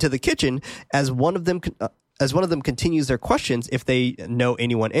the kitchen as one of them continues their questions if they know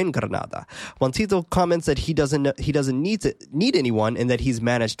anyone in Granada. Juancito comments that he doesn't need anyone and that he's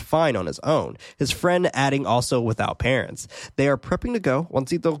managed fine on his own. His friend adding also without parents. They are prepping to go.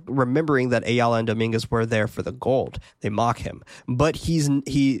 Juancito remembering that Ayala and Dominguez were there for the gold. They mock him, but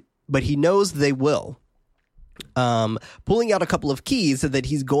he knows they will. Pulling out a couple of keys so that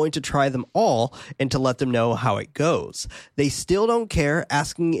he's going to try them all and to let them know how it goes. They still don't care,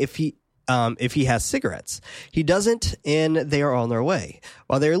 asking if he has cigarettes. He doesn't, and they are on their way.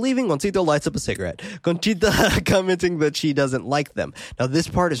 While they're leaving, Juancito lights up a cigarette. Conchita commenting that she doesn't like them. Now, this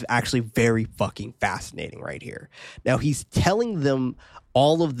part is actually very fucking fascinating right here. Now, he's telling them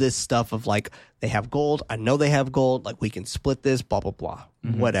all of this stuff of like, they have gold. I know they have gold. Like, we can split this, blah, blah, blah,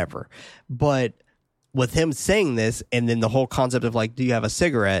 whatever. But with him saying this, and then the whole concept of like, do you have a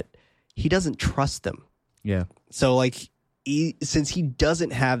cigarette? He doesn't trust them. Yeah. So like, since he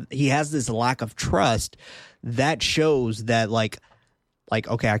has this lack of trust, that shows that like,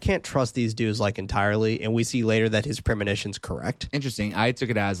 okay, I can't trust these dudes like entirely. And we see later that his premonition's correct. Interesting. I took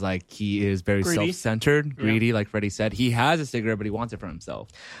it as like he is very Greedy. self-centered, greedy, like Freddie said. He has a cigarette, but he wants it for himself.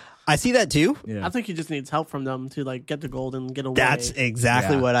 I see that too. Yeah. I think he just needs help from them to like get the gold and get away. That's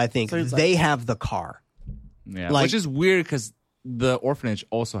exactly Yeah. what I think. So it's They have the car. Yeah. Like- Which is weird because the orphanage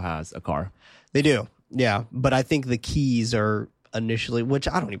also has a car. They do. Yeah. But I think the keys are initially, which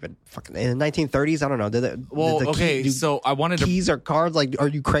I don't even fucking in the 1930s. I don't know. So I wanted to keys or cards, like, or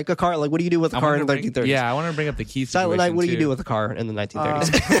you crank a car, like, what do you do with a car in the 1930s? Yeah, I want to bring up the keys. Silent Night. What do you do with a car in the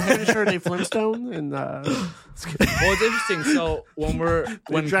 1930s? I'm pretty sure Dave Flintstone and Well, it's interesting. So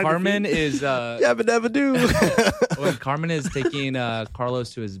when Carmen is never do. when Carmen is taking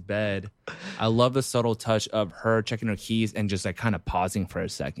Carlos to his bed, I love the subtle touch of her checking her keys and just like kind of pausing for a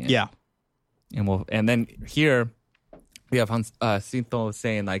second. Yeah. And then here we have Jacinto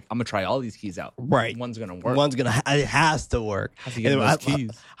saying like, I'm gonna try all these keys out. Right. One's gonna work. It has to work. How's he getting those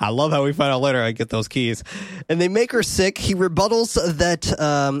keys? I love how we find out later I get those keys. And they make her sick. He rebuttals that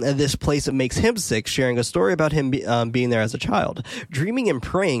this place makes him sick, sharing a story about him being there as a child, dreaming and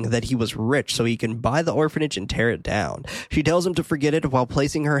praying that he was rich so he can buy the orphanage and tear it down. She tells him to forget it while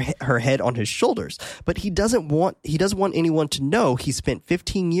placing her head on his shoulders, but he doesn't want anyone to know he spent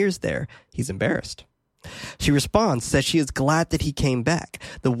 15 years there. He's embarrassed. She responds that she is glad that he came back.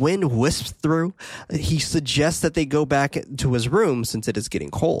 The wind wisps through. He suggests that they go back to his room since it is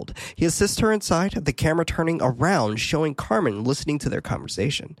getting cold. He assists her inside, the camera turning around, showing Carmen listening to their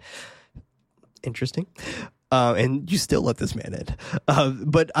conversation. Interesting. And you still let this man in.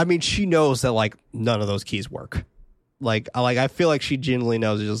 But I mean, she knows that like none of those keys work. I feel like she genuinely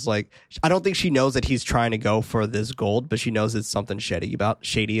knows. It's just like, I don't think she knows that he's trying to go for this gold, but she knows it's something shady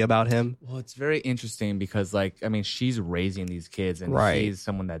about him. Well, it's very interesting because, like, I mean, she's raising these kids, and he's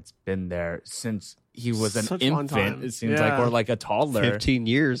someone that's been there since he was an infant. It seems like, or like a toddler. 15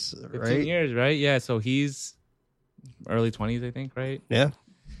 years, right? 15 years, right? Yeah. So he's early 20s, I think, right? Yeah,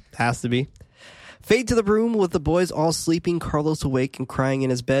 has to be. Fade to the room with the boys all sleeping, Carlos awake and crying in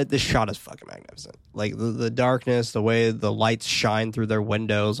his bed. This shot is fucking magnificent. Like the darkness, the way the lights shine through their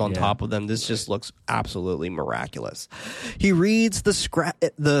windows on top of them. This just looks absolutely miraculous. He reads the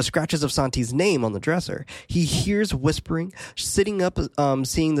scratches of Santi's name on the dresser. He hears whispering, sitting up,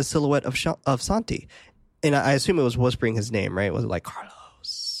 seeing the silhouette of Santi. And I assume it was whispering his name, right? Was it like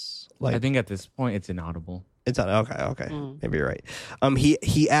Carlos? I think at this point it's inaudible. It's not okay. Maybe you're right.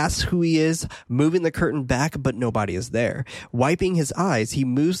 He asks who he is, moving the curtain back, but nobody is there. Wiping his eyes, he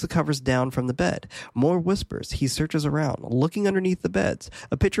moves the covers down from the bed. More whispers. He searches around, looking underneath the beds.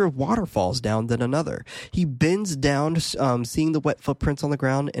 A pitcher of water falls down, then another. He bends down, seeing the wet footprints on the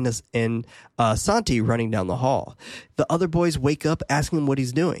ground, and Santi running down the hall. The other boys wake up, asking him what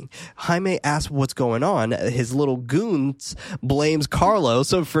he's doing. Jaime asks what's going on. His little goons blames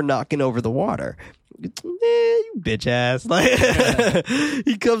Carlos for knocking over the water. You bitch ass.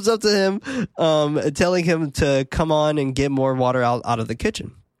 He comes up to him, telling him to come on and get more water out of the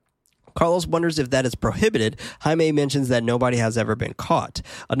kitchen. Carlos wonders if that is prohibited. Jaime mentions that nobody has ever been caught.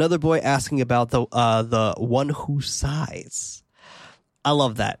 Another boy asking about the one who sighs. I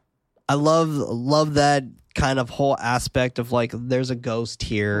love that. I love that kind of whole aspect of like, there's a ghost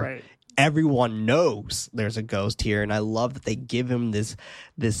here. Right. Everyone knows there's a ghost here, and I love that they give him this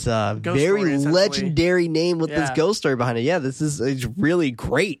very legendary name with this ghost story behind it. Yeah, it's really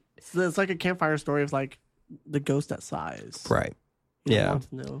great. It's like a campfire story of like the ghost that sighs. Right. You don't want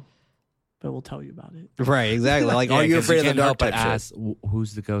to know, but we'll tell you about it. Right, exactly. Like, are you afraid of the dark type shit? Ask,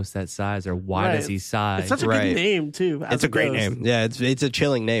 who's the ghost that sighs, or why does he sigh? It's such a good name too. It's a great name. Yeah, it's a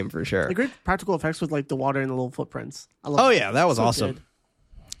chilling name for sure. The great practical effects with like the water and the little footprints. I love that was awesome. Good.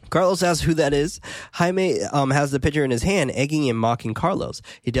 Carlos asks who that is. Jaime has the picture in his hand, egging and mocking Carlos.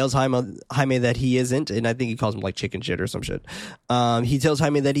 He tells Jaime that he isn't, and I think he calls him like chicken shit or some shit. He tells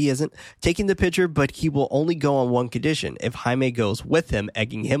Jaime that he isn't taking the picture, but he will only go on one condition: if Jaime goes with him,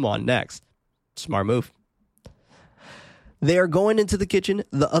 egging him on next. Smart move. They are going into the kitchen,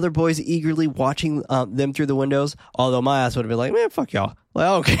 the other boys eagerly watching them through the windows, although my ass would have been like, man, fuck y'all. Like, I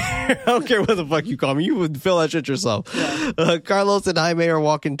don't care. I don't care what the fuck you call me. You would feel that shit yourself. Yeah. Carlos and Jaime are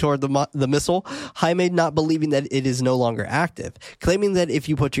walking toward the missile, Jaime not believing that it is no longer active, claiming that if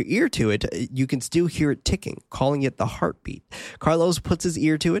you put your ear to it, you can still hear it ticking, calling it the heartbeat. Carlos puts his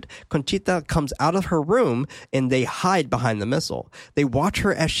ear to it. Conchita comes out of her room, and they hide behind the missile. They watch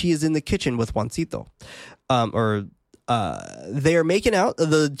her as she is in the kitchen with Juancito. They are making out,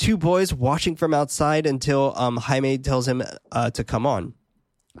 the two boys watching from outside until Jaime tells him to come on.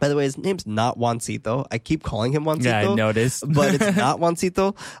 By the way, his name's not Juancito. I keep calling him Juancito. Yeah, I noticed. But it's not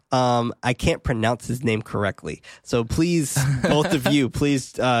Juancito. I can't pronounce his name correctly. So please, both of you,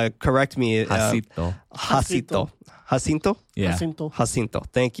 please correct me. Jacinto. Jacinto? Yeah. Jacinto.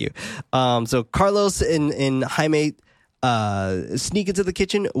 Thank you. So Carlos and Jaime sneak into the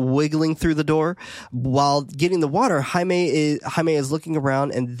kitchen, wiggling through the door. While getting the water, Jaime is looking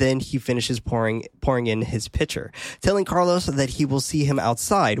around, and then he finishes pouring in his pitcher, telling Carlos that he will see him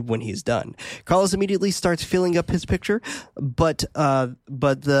outside when he's done. Carlos immediately starts filling up his pitcher, but the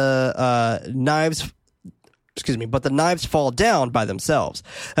knives fall down by themselves.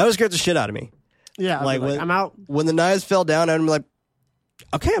 That was scared the shit out of me. Yeah, Like, when, I'm out. When the knives fell down, I'm like,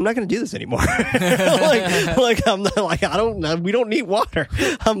 okay, I'm not going to do this anymore. I'm not, like, we don't need water.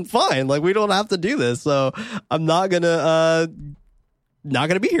 I'm fine. Like, we don't have to do this. So I'm not going to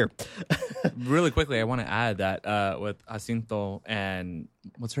be here. Really quickly, I want to add that with Jacinto and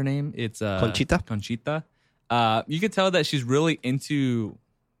what's her name? It's Conchita. Conchita. You could tell that she's really into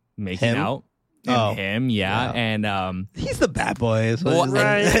making Him? out. And him, yeah. And He's the bad boy. well,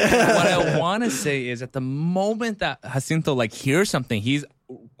 Right. what I want to say is at the moment that Jacinto like hears something, he's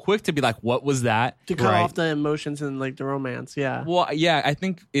quick to be like, what was that? To cut Right. off the emotions and like the romance. Yeah. Well, yeah, I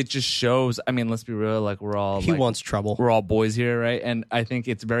think it just shows. I mean, let's be real. Like we're all He like, wants trouble. we're all boys here, right? And I think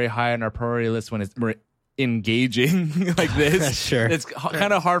it's very high on our priority list when we're engaging like this. Sure. It's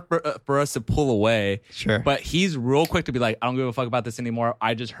kind of hard for us to pull away. Sure. But he's real quick to be like, I don't give a fuck about this anymore.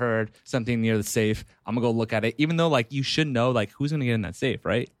 I just heard something near the safe. I'm gonna go look at it. Even though like you should know like who's gonna get in that safe,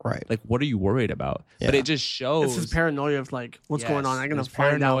 right? Right. Like what are you worried about? But Yeah. it just shows It's his paranoia of like, what's going on? I'm gonna His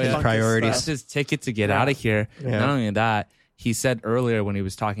find out. paranoia. fuck this Priorities. It's stuff. his ticket to get Yeah. out of here. Yeah. Not only that, he said earlier when he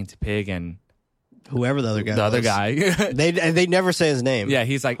was talking to Pig and Whoever the other guy the other was. guy. They never say his name. Yeah,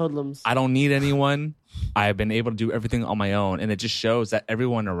 he's like, Hoodlums. I don't need anyone. I've been able to do everything on my own. And it just shows that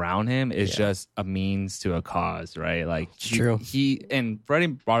everyone around him is just a means to a cause, right? Like, true. He and Freddie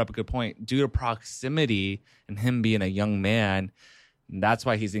brought up a good point. Due to proximity and him being a young man, that's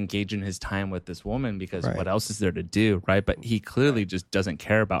why he's engaging his time with this woman because Right. what else is there to do, right? But he clearly just doesn't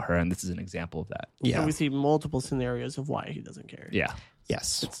care about her. And this is an example of that. Yeah. And we see multiple scenarios of why he doesn't care. Yeah.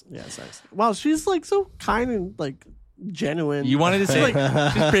 Yes. Yeah, it's nice. Wow, she's like so kind and like genuine. You wanted to say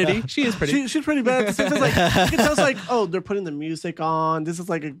Like, she's pretty. She is pretty. she's pretty bad. At the same time, like you can tell, it's like, oh, they're putting the music on. This is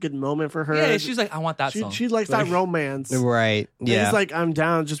like a good moment for her. yeah, she's like, I want that song. She likes Like, that romance. Right. And Yeah. it's like I'm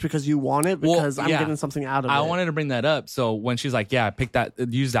down just because you want it Well, because I'm yeah. getting something out of it. I wanted to bring that up. So when she's like, yeah, pick that,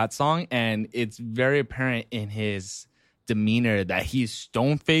 use that song. And it's very apparent in his demeanor that he's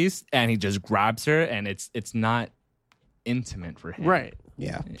stone faced and he just grabs her and it's not intimate for him. right.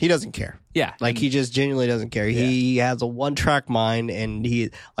 Yeah. He doesn't care. Yeah. Like he just genuinely doesn't care. He has a one-track mind, and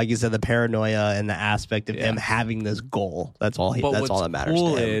he, like you said, the paranoia and the aspect of him having this goal. That's all. But That's what's all that matters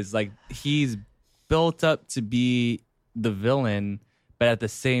cool to him. is like he's built up to be the villain, but at the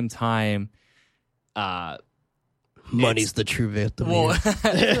same time, Money's the true victim. well,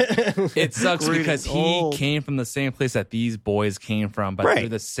 here. it sucks Greed because is he old. came from the same place that these boys came from, but Right. through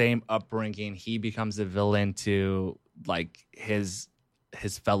the same upbringing, he becomes the villain to like his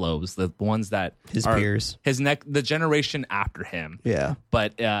fellows, the ones that His are peers. the generation after him. Yeah.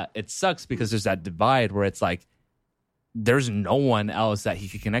 But it sucks because there's that divide where it's like there's no one else that he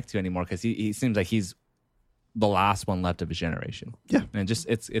could connect to anymore because he seems like he's the last one left of his generation. Yeah. And just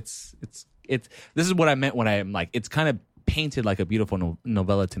it's this is what I meant when I'm like it's kind of painted like a beautiful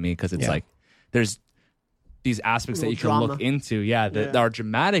novella to me because it's Yeah. like there's these aspects that Little you can drama. look into, that are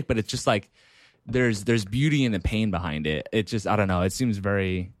dramatic, but it's just like there's beauty in the pain behind it. It just I don't know. It seems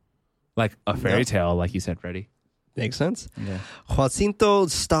very like a fairy tale, like you said, Freddie. Makes sense. Yeah. Jacinto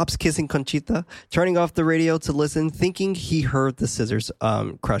stops kissing Conchita, turning off the radio to listen, thinking he heard the scissors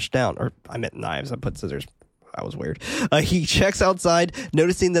crush down. Or I meant knives. I put scissors. That was weird. He checks outside,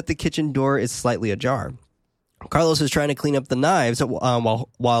 noticing that the kitchen door is slightly ajar. Carlos is trying to clean up the knives while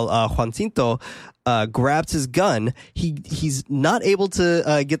Jacinto grabs his gun. He's not able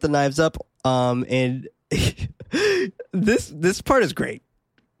to get the knives up, and this part is great.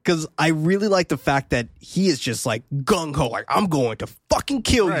 Because I really like the fact that he is just like gung-ho, like, I'm going to fucking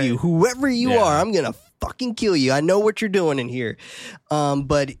kill you. Whoever you are, I'm going to fucking kill you. I know what you're doing in here.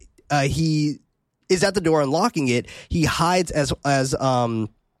 But he is at the door unlocking it. He hides as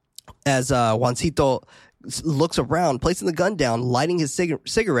Juancito looks around, placing the gun down, lighting his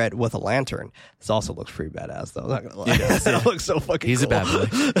cigarette with a lantern. This also looks pretty badass, though. I'm not gonna lie. That looks so fucking. He's cool. a bad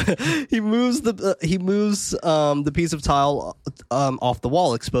boy. He moves the piece of tile off the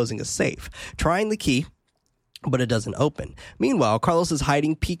wall, exposing a safe. Trying the key, but it doesn't open. Meanwhile, Carlos is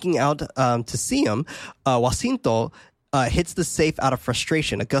hiding, peeking out to see him. Jacinto hits the safe out of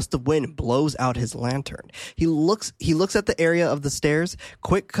frustration. A gust of wind blows out his lantern. He looks at the area of the stairs.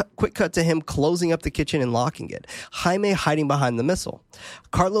 Quick cut to him closing up the kitchen and locking it. Jaime hiding behind the missile.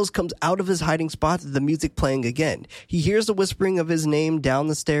 Carlos comes out of his hiding spot, the music playing again. He hears the whispering of his name down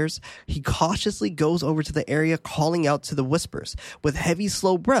the stairs. He cautiously goes over to the area, calling out to the whispers. With heavy,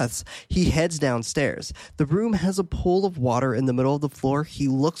 slow breaths, he heads downstairs. The room has a pool of water in the middle of the floor. He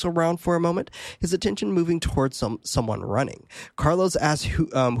looks around for a moment, his attention moving towards someone running. Carlos asks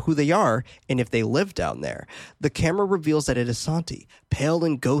who they are and if they live down there. The camera reveals that it is Santi, pale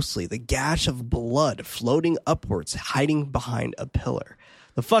and ghostly, the gash of blood floating upwards, hiding behind a pillar.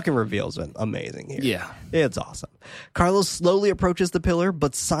 The fucking reveal's been amazing here. Yeah. It's awesome. Carlos slowly approaches the pillar,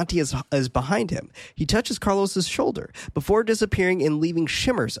 but Santi is behind him. He touches Carlos's shoulder before disappearing and leaving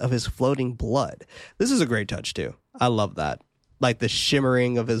shimmers of his floating blood. This is a great touch, too. I love that. Like the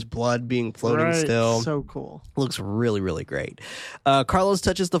shimmering of his blood being floating still. So cool. Looks really, really great. Carlos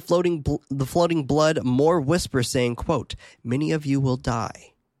touches the floating blood. More whispers saying, quote, "Many of you will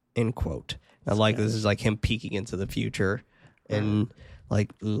die," end quote. I like this is like him peeking into the future and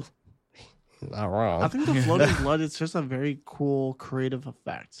like, ugh, he's not wrong. I think the floating blood is just a very cool creative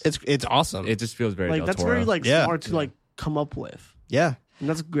effect. It's awesome. It just feels very like Del that's Toro. very like Yeah. smart to like come up with. Yeah. And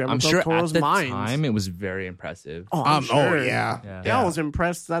that's Guillermo I'm del sure at Toro's the mind. time it was very impressive. Oh, I'm sure. Yeah. I was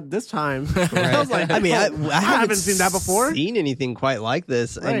impressed that this time. I was like, I mean, I haven't seen that before. Seen anything quite like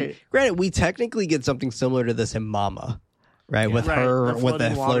this. And Right. granted, we technically get something similar to this in Mama, right? With Right, her the with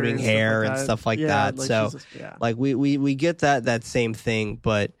the floating water floating and stuff hair like and that. stuff like Yeah, that. like So, she's just- yeah. like we get that same thing,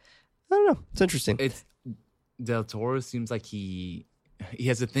 but I don't know. It's interesting. It's Del Toro seems like he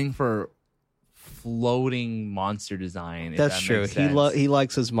has a thing for floating monster design. if That's that true. makes He sense. he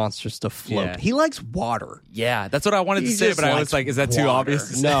likes his monsters to float. Yeah. He likes water. Yeah, that's what I wanted to He say, just but I likes was like, is that too water. obvious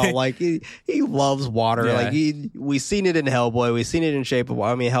to say? No, like he loves water. Yeah. Like we've seen it in Hellboy. We've seen it in Shape of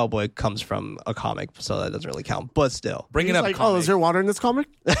Water. I mean, Hellboy comes from a comic, so that doesn't really count. But still, Bringing He's up like, comic, oh, is there water in this comic?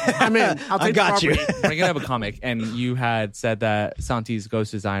 I'm in. I'll take I got the you. property. bringing up a comic, and you had said that Santi's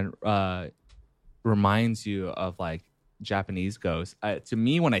ghost design reminds you of like Japanese ghosts. To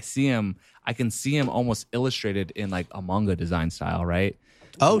me, when I see him, I can see him almost illustrated in like a manga design style, right?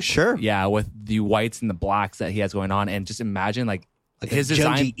 oh sure, Yeah, with the whites and the blacks that he has going on, and just imagine like his a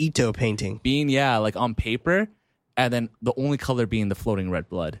design Junji Ito painting. being like on paper, and then the only color being the floating red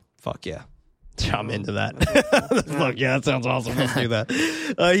blood. Fuck yeah. I'm into that. Fuck yeah, that sounds awesome. Let's do that.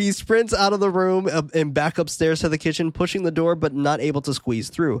 He sprints out of the room and back upstairs to the kitchen, pushing the door but not able to squeeze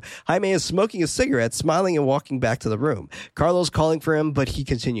through. Jaime is smoking a cigarette, smiling and walking back to the room. Carlos calling for him, but he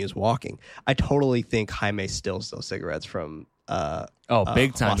continues walking. I totally think Jaime steals those cigarettes from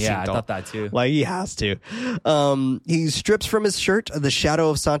Big time. Yeah, I Jacinto. thought that too. Like he has to. He strips from his shirt, the shadow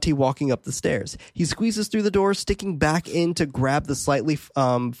of Santi walking up the stairs. He squeezes through the door, sticking back in to grab the slightly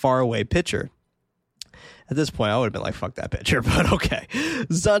far away pitcher. At this point, I would have been like, fuck that pitcher, but okay.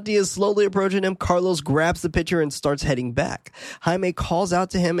 Santi is slowly approaching him. Carlos grabs the pitcher and starts heading back. Jaime calls out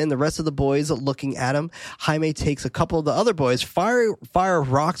to him and the rest of the boys looking at him. Jaime takes a couple of the other boys, fire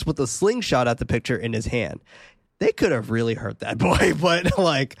rocks with a slingshot at the pitcher in his hand. They could have really hurt that boy, but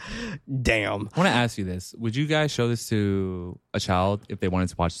like, damn. I want to ask you this: would you guys show this to a child if they wanted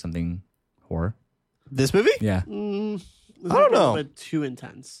to watch something horror? This movie? Yeah, It's I don't A know. little bit too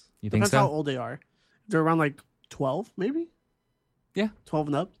intense. You think Depends so? how old they are. They're around like 12, maybe. Yeah. 12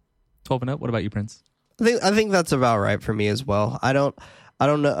 and up. 12 and up. What about you, Prince? I think that's about right for me as well. I don't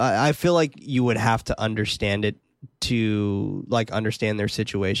know. I feel like you would have to understand it to like understand their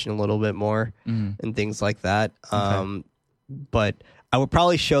situation a little bit more and things like that. But I would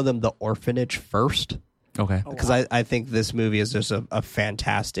probably show them The Orphanage first Okay. because I think this movie is just a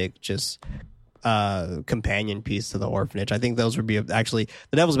fantastic just companion piece to The Orphanage. I think those would be actually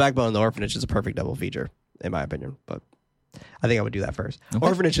The Devil's Backbone and The Orphanage is a perfect double feature in my opinion. But I think I would do that first.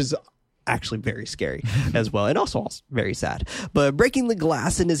 Orphanage is actually very scary as well, and also very sad. But breaking the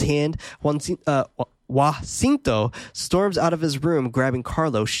glass in his hand, Jacinto storms out of his room, grabbing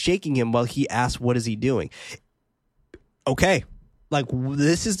Carlos, shaking him while he asks, "What is he doing?" Okay, like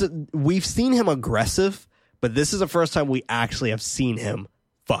we've seen him aggressive, but this is the first time we actually have seen him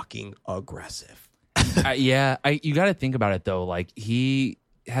fucking aggressive. You got to think about it though. Like he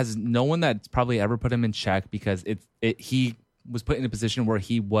has no one that's probably ever put him in check because he was put in a position where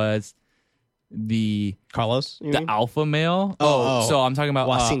he was the Carlos, you mean? alpha male. Oh. So I'm talking about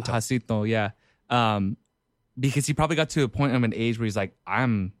Jacinto. Jacinto, yeah. Because he probably got to a point of an age where he's like,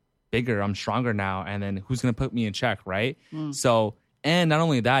 I'm bigger, I'm stronger now, and then who's gonna put me in check, right? So, and not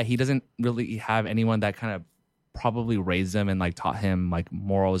only that, he doesn't really have anyone that kind of probably raised him and like taught him like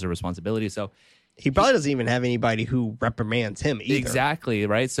morals or responsibility. So He probably doesn't even have anybody who reprimands him either. Exactly,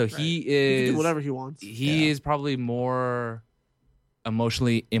 right? So he He can is do whatever he wants. He is probably more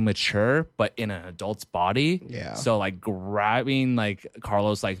emotionally immature, but in an adult's body. Yeah. So like grabbing like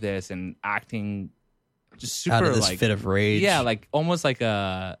Carlos like this and acting just super Out of this like fit of rage. yeah, like almost like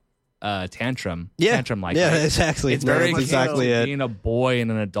a tantrum. Yeah. Tantrum like Yeah, right? exactly. It's No, very that's exactly close to it. being a boy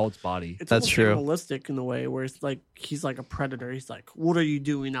in an adult's body. It's That's almost true. animalistic in a way where it's like he's like a predator. He's like, what are you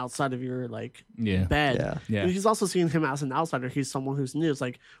doing outside of your like Yeah. bed? Yeah. Yeah. But he's also seeing him as an outsider. He's someone who's new. It's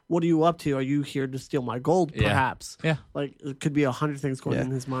like, what are you up to? Are you here to steal my gold? Yeah. Perhaps. Yeah. Like it could be 100 things going Yeah.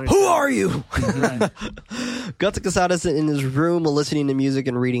 in his mind. Who are you? Right. Guts Casadas in his room listening to music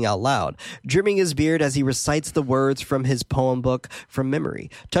and reading out loud, trimming his beard as he recites the words from his poem book from memory.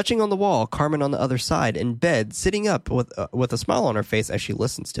 Touching on the wall, Carmen on the other side, in bed, sitting up with a smile on her face as she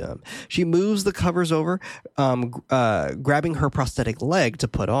listens to him. She moves the covers over, grabbing her prosthetic leg to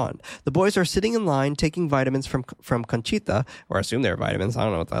put on. The boys are sitting in line, taking vitamins from Conchita, or I assume they're vitamins. I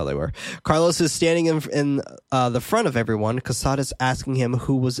don't know what the hell they were. Carlos is standing in the front of everyone. Casadas asking him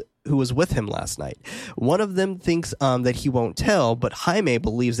who was with him last night. One of them thinks that he won't tell, but Jaime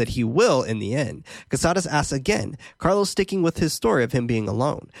believes that he will in the end. Casadas asks again, Carlos sticking with his story of him being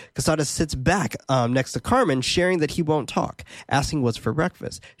alone. Casadas sits back next to Carmen, sharing that he won't talk, asking what's for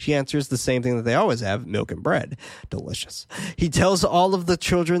breakfast. She answers the same thing that they always have, milk and bread. Delicious. He tells all of the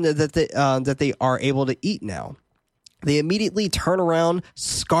children that they are able to eat now. They immediately turn around,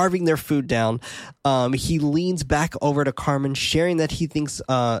 scarfing their food down. He leans back over to Carmen, sharing that he thinks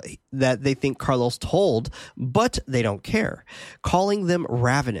that they think Carlos told, but they don't care, calling them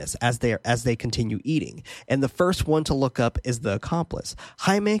ravenous as they continue eating. And the first one to look up is the accomplice.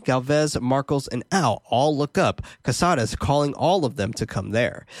 Jaime, Galvez, Marcos, and Al all look up, Casadas calling all of them to come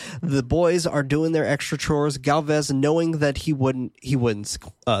there. The boys are doing their extra chores, Galvez knowing that he wouldn't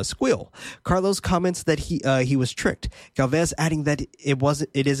squeal. Carlos comments that he was tricked. Galvez adding that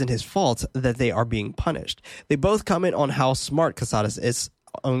it isn't his fault that they are being punished. They both comment on how smart Casadas is.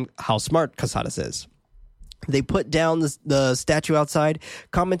 They put down the statue outside,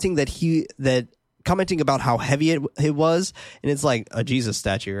 commenting about how heavy it was, and it's like a Jesus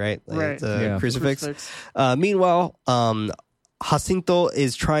statue, right? Like Right. it's a Yeah. crucifix. Meanwhile, Jacinto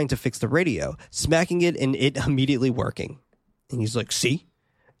is trying to fix the radio, smacking it and it immediately working. And he's like, see?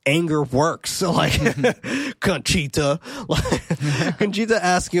 Anger works. So like Conchita Conchita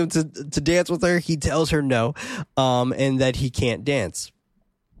asks him to dance with her. He tells her no, and that he can't dance.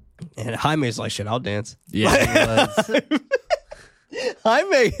 And Jaime's like, shit, I'll dance. Yeah. he was.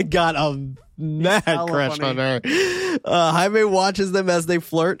 Jaime got a mad hella crush funny. on her. Jaime watches them as they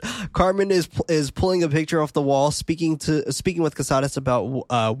flirt. Carmen is pulling a picture off the wall, speaking with Casadas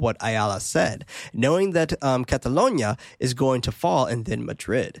about what Ayala said, knowing that Catalonia is going to fall and then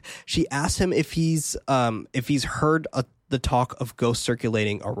Madrid. She asks him if he's heard the talk of ghosts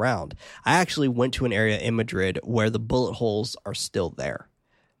circulating around. I actually went to an area in Madrid where the bullet holes are still there.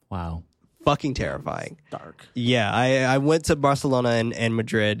 Wow. Fucking terrifying. Dark. Yeah, I went to Barcelona and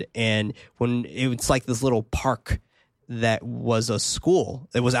Madrid, and when it's like this little park that was a school.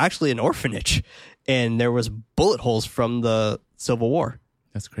 It was actually an orphanage, and there was bullet holes from the Civil War,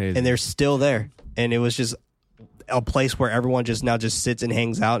 That's crazy. and they're still there. And it was just a place where everyone just sits and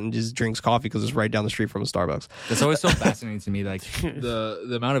hangs out and just drinks coffee because it's right down the street from a Starbucks. That's always so fascinating to me, like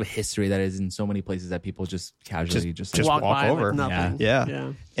the amount of history that is in so many places that people just casually just walk by over. like nothing.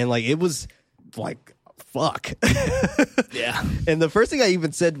 Yeah. And like it was like fuck. yeah. And the first thing I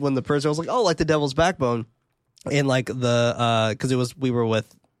even said when the person was like, "Oh, like the Devil's Backbone," and like the because we were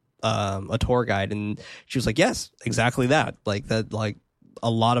with a tour guide, and she was like, "Yes, exactly that." Like that, like a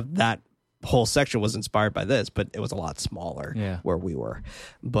lot of that whole section was inspired by this, but it was a lot smaller where we were.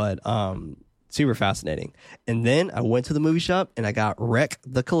 But super fascinating. And then I went to the movie shop and I got Rec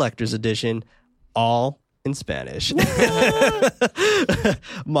the Collector's Edition, all in Spanish.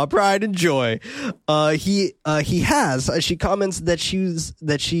 My pride and joy. He has. She comments that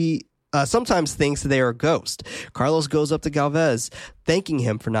she sometimes thinks they are a ghost. Carlos goes up to Galvez, thanking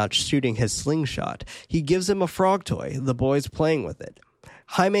him for not shooting his slingshot. He gives him a frog toy. The boys playing with it.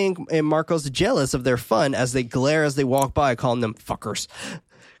 Jaime and Marcos jealous of their fun as they glare as they walk by, calling them fuckers.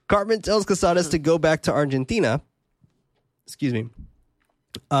 Carmen tells Casadas to go back to Argentina. Excuse me.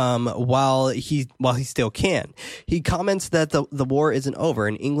 While he still can. He comments that the war isn't over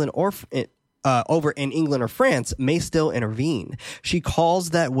and England over in England or France may still intervene. She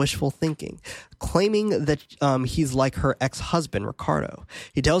calls that wishful thinking, claiming that he's like her ex-husband, Ricardo.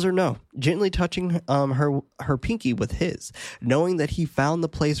 He tells her no, gently touching her pinky with his, knowing that he found the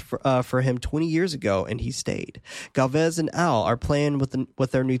place for him 20 years ago and he stayed. Galvez and Al are playing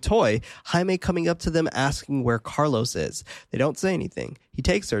with their new toy, Jaime coming up to them asking where Carlos is. They don't say anything. He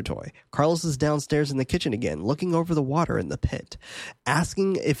takes their toy. Carlos is downstairs in the kitchen again, looking over the water in the pit,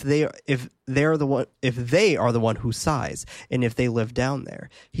 asking if they are the one who sighs and if they live down there.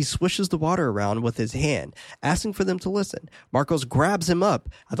 He swishes the water around with his hand, asking for them to listen. Marcos grabs him up.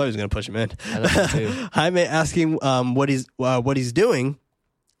 I thought he was going to push him in. Jaime asking what he's doing,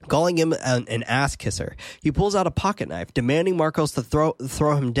 calling him an ass kisser. He pulls out a pocket knife, demanding Marcos to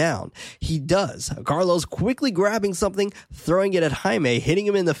throw him down. He does. Carlos quickly grabbing something, throwing it at Jaime, hitting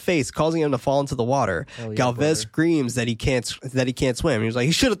him in the face, causing him to fall into the water. Yeah, Galvez screams that he can't swim. He was like,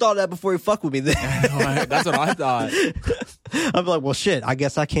 he should have thought of that before he fucked with me. That's what I thought. I'm like, well, shit, I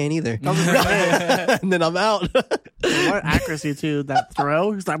guess I can't either. And then I'm out. What accuracy to that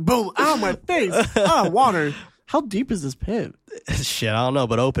throw? He's like, boom, ow, my face. Ah, water. How deep is this pit? Shit, I don't know,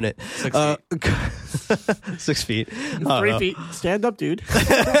 but open it. 6 feet. 6 feet. 3 feet. Stand up, dude.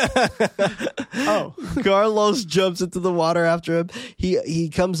 Oh. Carlos jumps into the water after him. He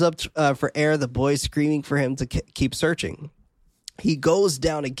comes up for air, the boys screaming for him to keep searching. He goes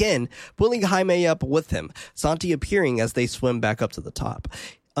down again, pulling Jaime up with him, Santi appearing as they swim back up to the top.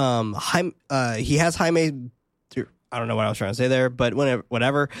 He has Jaime... I don't know what I was trying to say there, but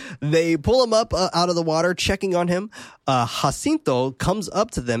whatever. They pull him up out of the water, checking on him. Jacinto comes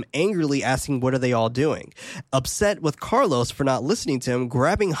up to them, angrily asking what are they all doing. Upset with Carlos for not listening to him,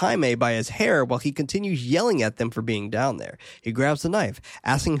 grabbing Jaime by his hair while he continues yelling at them for being down there. He grabs the knife,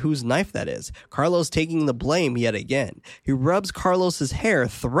 asking whose knife that is. Carlos taking the blame yet again. He rubs Carlos's hair,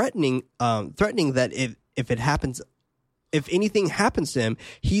 threatening that if anything happens to him,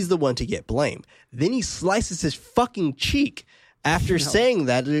 he's the one to get blamed. Then he slices his fucking cheek after saying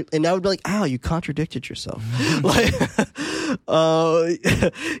that, and I would be like, ow, you contradicted yourself.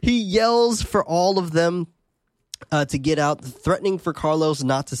 He yells for all of them to get out, threatening for Carlos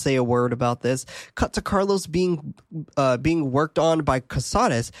not to say a word about this. Cut to Carlos being worked on by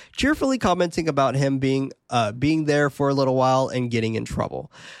Casares, cheerfully commenting about him being there for a little while and getting in trouble.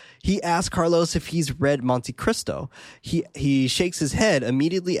 He asks Carlos if he's read Monte Cristo. He shakes his head,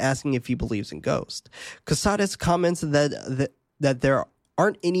 immediately asking if he believes in ghosts. Casares comments that there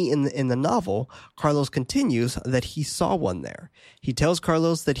aren't any in the novel. Carlos continues that he saw one there. He tells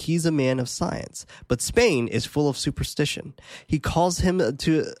Carlos that he's a man of science, but Spain is full of superstition. He calls him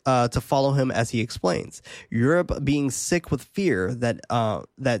to follow him as he explains. Europe being sick with fear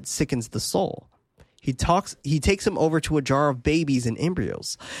that sickens the soul. He takes him over to a jar of babies and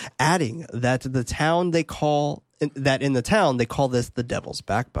embryos, adding that in the town they call this the devil's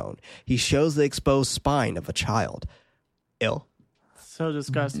backbone. He shows the exposed spine of a child. Ill. So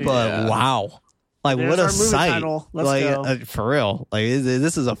disgusting. But wow. Like, There's what a our movie sight. title. Let's go. For real. Like,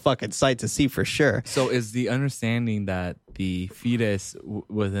 this is a fucking sight to see for sure. So is the understanding that the fetus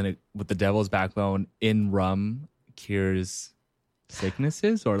with the devil's backbone in rum cures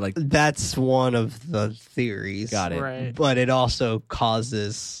sicknesses, or like That's one of the theories. got it? Right. But it also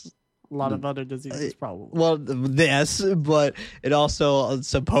causes... A lot of other diseases, probably. Well, yes, but it also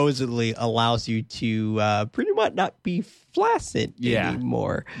supposedly allows you to pretty much not be flaccid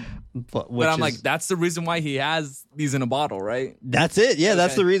anymore. But I'm like, that's the reason why he has these in a bottle, right? That's it. Yeah,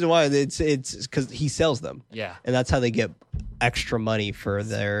 that's Okay. the reason why. It's because he sells them. Yeah. And that's how they get extra money for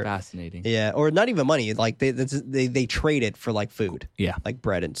their... Fascinating. Yeah, or not even money. Like, they trade it for, like, food. Yeah. Like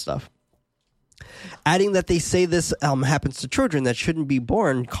bread and stuff. Adding that they say this happens to children that shouldn't be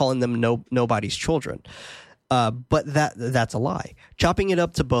born, calling them nobody's children. But that's a lie. Chopping it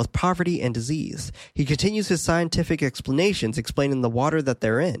up to both poverty and disease. He continues his scientific explanations, explaining the water that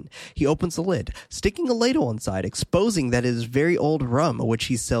they're in. He opens the lid, sticking a ladle inside, exposing that it is very old rum, which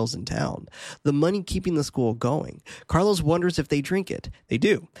he sells in town. The money keeping the school going. Carlos wonders if they drink it. They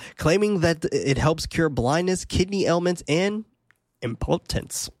do, claiming that it helps cure blindness, kidney ailments, and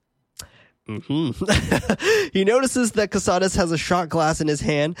impotence. He notices that Casares has a shot glass in his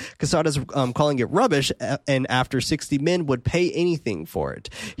hand. Casares calling it rubbish, and after 60 men would pay anything for it.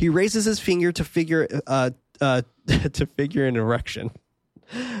 He raises his finger to figure an erection.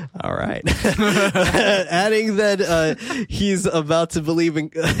 All right. Adding that he's about to believe in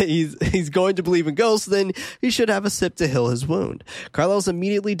he's going to believe in ghosts, then he should have a sip to heal his wound. Carlos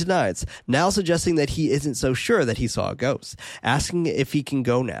immediately denies, now suggesting that he isn't so sure that he saw a ghost, asking if he can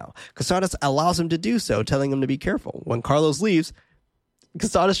go now. Casares allows him to do so, telling him to be careful. When Carlos leaves,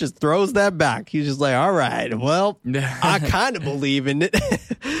 Casadas just throws that back. He's just like, all right, well, I kind of believe in it.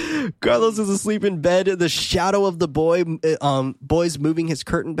 Carlos is asleep in bed. The shadow of the boy's moving his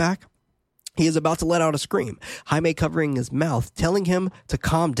curtain back. He is about to let out a scream. Jaime covering his mouth, telling him to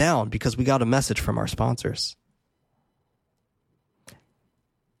calm down because we got a message from our sponsors.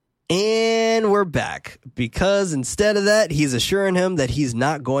 And we're back because instead of that, he's assuring him that he's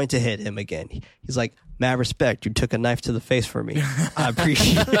not going to hit him again. He's like, mad respect. You took a knife to the face for me. I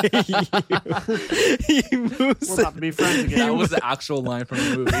appreciate you. He moves. We're about to be friends again. That was the actual line from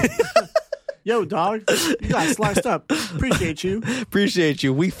the movie. Yo, dog, you got sliced up. Appreciate you. Appreciate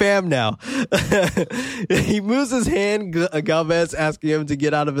you. We fam now. He moves his hand. Galvez asking him to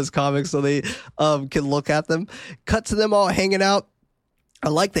get out of his comics so they can look at them. Cut to them all hanging out. I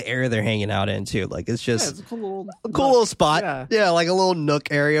like the area they're hanging out in too. Like it's just It's a cool little spot. Yeah. Like a little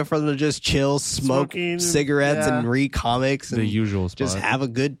nook area for them to just chill, smoke Smoking, cigarettes, yeah. and read comics. The and usual spot. just have a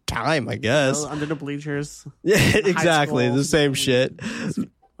good time, I guess. Under the bleachers. Yeah, exactly. school. The same shit.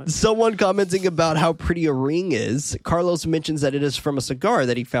 Someone commenting about how pretty a ring is. Carlos mentions that it is from a cigar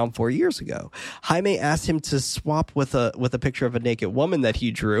that he found 4 years ago. Jaime asked him to swap with a picture of a naked woman that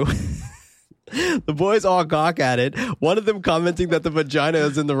he drew. The boys all gawk at it. One of them commenting that the vagina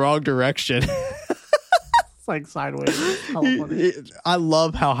is in the wrong direction. It's like sideways. Hella funny. I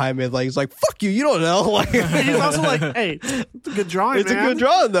love how Jaime he's like, fuck you, you don't know. Like, He's also like, hey, it's a good drawing, it's man. a good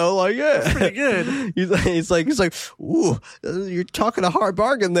drawing though. Like, yeah, It's pretty good. He's like, ooh, you're talking a hard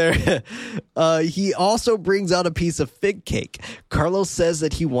bargain there. He also brings out a piece of fig cake. Carlos says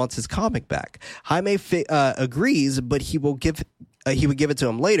that he wants his comic back. Jaime agrees, but he would give it to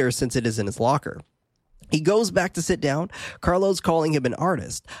him later since it is in his locker. He goes back to sit down, Carlos calling him an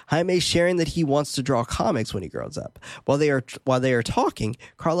artist, Jaime sharing that he wants to draw comics when he grows up. While they are talking,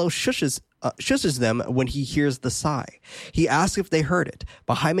 Carlos shushes them when he hears the sigh. He asks if they heard it,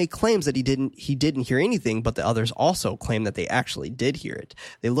 but Jaime claims that he didn't hear anything, but the others also claim that they actually did hear it.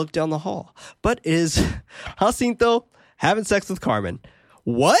 They look down the hall, but it is Jacinto having sex with Carmen.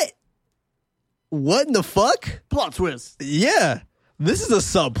 What in the fuck? Plot twist. Yeah. This is a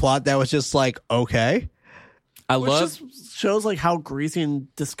subplot that was just like, okay. I Which love. just shows like how greasy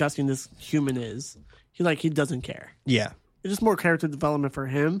and disgusting this human is. He doesn't care. Yeah. It's just more character development for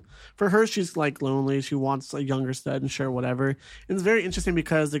him. For her, she's like lonely. She wants a younger stud and sure, whatever. And it's very interesting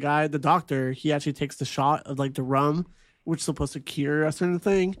because the doctor, he actually takes the shot of like the rum, which is supposed to cure a certain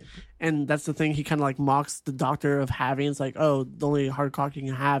thing. And that's the thing he kind of like mocks the doctor of having. It's like, oh, the only hard cock you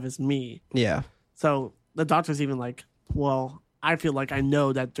can have is me. Yeah. So the doctor's even like, well, I feel like I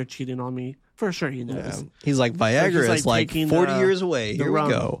know that they're cheating on me. For sure he knows. Yeah. He's like, Viagra he's, is like taking 40 years away. the Here rum.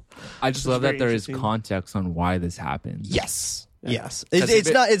 we go. I just Which love is that there very is interesting. context on why this happens. Yes. Yes. Because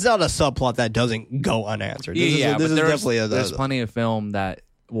It's not a subplot that doesn't go unanswered. This Yeah, is but definitely a there's plenty of film that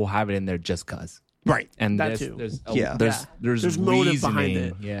will have it in there just cause. right. And That this, too. there's motive behind reasoning.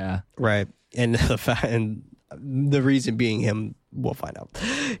 it. Yeah. Right. And the reason being him, we'll find out.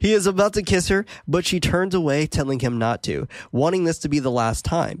 He is about to kiss her, but she turns away, telling him not to, wanting this to be the last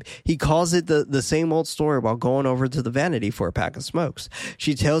time. He calls it the same old story while going over to the vanity for a pack of smokes.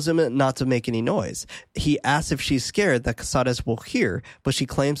 She tells him not to make any noise. He asks if she's scared that Casadas will hear, but she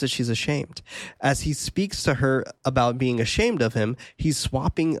claims that she's ashamed. As he speaks to her about being ashamed of him, he's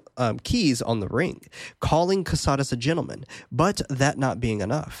swapping keys on the ring, calling Casadas a gentleman, but that not being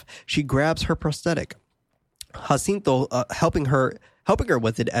enough. She grabs her prosthetic. Jacinto helping her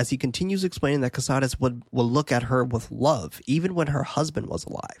with it as he continues explaining that Casadas will look at her with love even when her husband was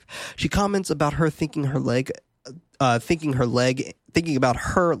alive. She comments about her thinking about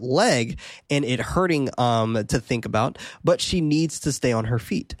her leg and it hurting to think about, but she needs to stay on her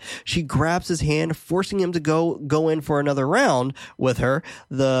feet. She grabs his hand, forcing him to go in for another round with her.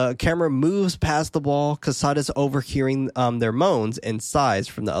 The camera moves past the wall, Casadas overhearing their moans and sighs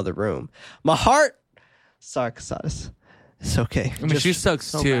from the other room. My heart. Sorry, Casadas. It's okay. I mean, she sucks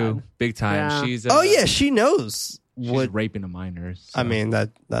so too, bad. big time. Yeah. She's Oh yeah, she knows she's what. raping a minor. So. I mean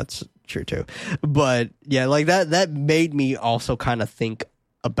that's true too, but yeah, like that made me also kind of think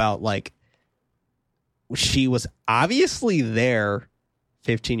about like she was obviously there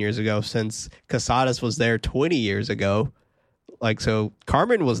 15 years ago since Casadas was there 20 years ago. Like so,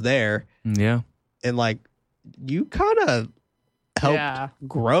 Carmen was there, yeah. and like you kind of helped Yeah.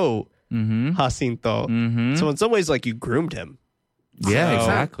 grow Mm-hmm. Jacinto. Mm-hmm. So in some ways, like you groomed him. Yeah, So-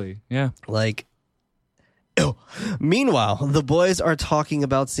 exactly. Yeah. Like, ew. Meanwhile, the boys are talking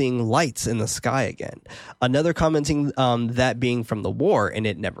about seeing lights in the sky again. Another commenting that being from the war and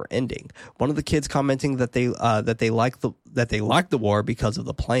it never ending. One of the kids commenting that they like the war because of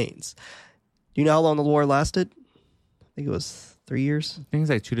the planes. Do you know how long the war lasted? I think it was 3 years? I think it's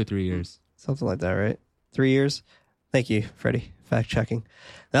like 2 to 3 years. Something like that, right? 3 years? Thank you, Freddie. Fact checking.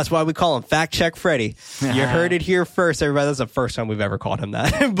 That's why we call him Fact Check Freddie. You heard it here first, everybody. That's the first time we've ever called him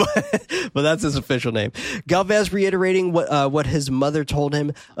that, but that's his official name. Galvez reiterating what his mother told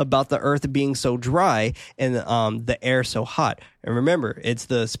him about the earth being so dry and the air so hot. And remember, it's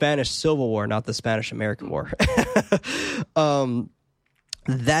the Spanish Civil War, not the Spanish American War.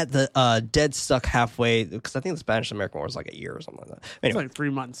 That the dead stuck halfway, because I think the Spanish American War was like a year or something like that. It's Anyway, like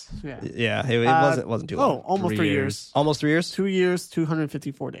 3 months. Yeah. yeah, it wasn't too long. Oh, almost 3 years. Almost 3 years. 2 years,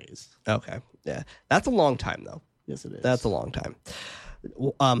 254 days. Okay, yeah, that's a long time though. Yes, it is. That's a long time.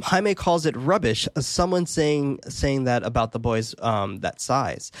 Jaime calls it rubbish. Someone saying that about the boys that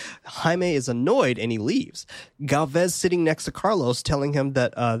size. Jaime is annoyed and he leaves. Galvez sitting next to Carlos, telling him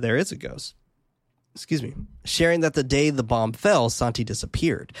that there is a ghost. Excuse me. Sharing that the day the bomb fell, Santi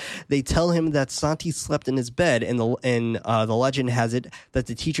disappeared. They tell him that Santi slept in his bed, and the legend has it that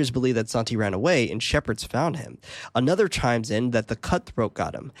the teachers believe that Santi ran away and shepherds found him. Another chimes in that the cutthroat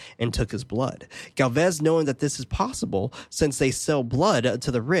got him and took his blood. Galvez, knowing that this is possible since they sell blood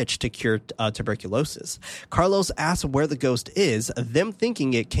to the rich to cure tuberculosis. Carlos asks where the ghost is, them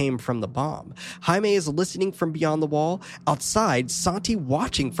thinking it came from the bomb. Jaime is listening from beyond the wall. Outside, Santi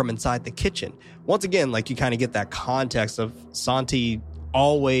watching from inside the kitchen. Once again, like you kind of get that context of Santi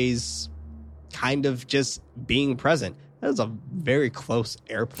always kind of just being present. That is a very close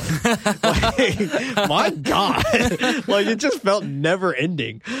airplane. Like, my God. Like, it just felt never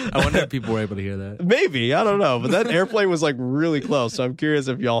ending. I wonder if people were able to hear that. Maybe. I don't know. But that airplane was like really close. So I'm curious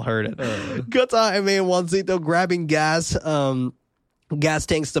if y'all heard it. Good time, man. Juancito grabbing gas. Gas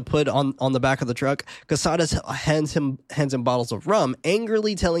tanks to put on the back of the truck. Casadas hands him bottles of rum,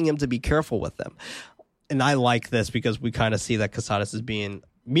 angrily telling him to be careful with them. And I like this because we kind of see that Casadas is being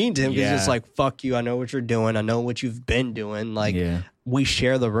mean to him. He's just like, fuck you. I know what you're doing. I know what you've been doing. Like, we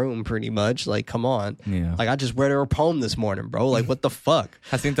share the room pretty much. Like, come on. Yeah. Like, I just read her a poem this morning, bro. Like, what the fuck?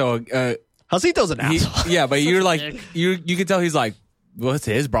 Jacinto's an asshole. Yeah, but you're like, you can ttell he's like, what's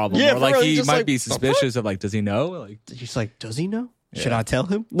his problem? Yeah, or like, real, he might be suspicious of like, does he know? Like, he's like, does he know? Should I tell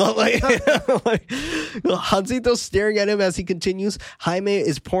him? Not like, Jacinto's staring at him as he continues. Jaime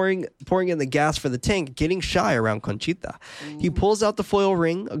is pouring in the gas for the tank, getting shy around Conchita. He pulls out the foil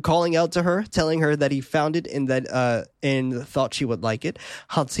ring, calling out to her, telling her that he found it and thought she would like it.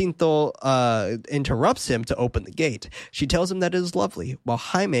 Jacinto interrupts him to open the gate. She tells him that it is lovely, while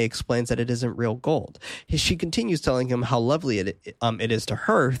Jaime explains that it isn't real gold. She continues telling him how lovely it is to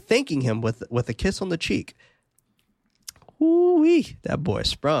her, thanking him with a kiss on the cheek. Ooh-wee, that boy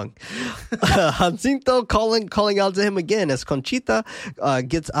sprung. Jacinto calling out to him again as Conchita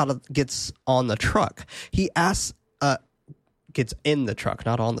gets on the truck. He asks, gets in the truck,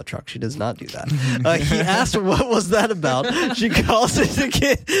 not on the truck. She does not do that. He asks her what was that about. She calls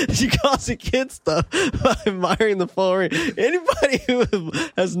it kid stuff by admiring the full ring. Anybody who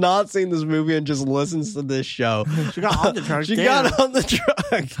has not seen this movie and just listens to this show, she got on the truck. Got on the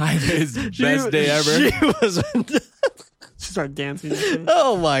truck. His best day ever. She was. She started dancing.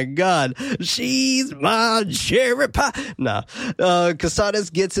 Oh my God. She's my cherry pie. No.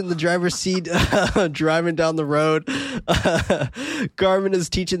 Casadas gets in the driver's seat, driving down the road. Carmen is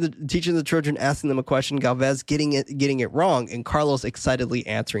teaching the children, asking them a question. Galvez getting it wrong, and Carlos excitedly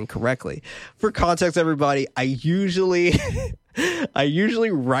answering correctly. For context, everybody, I usually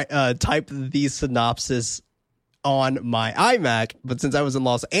write type these synopses on my iMac, but since I was in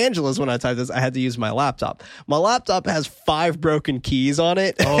Los Angeles when I typed this, I had to use my laptop. My laptop has 5 broken keys on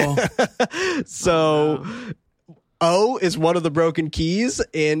it. Oh. So O is one of the broken keys,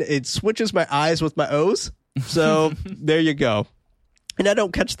 and it switches my I's with my O's. So there you go. And I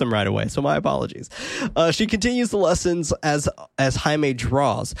don't catch them right away, so my apologies. She continues the lessons as Jaime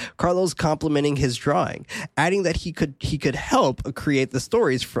draws, Carlos complimenting his drawing, adding that he could help create the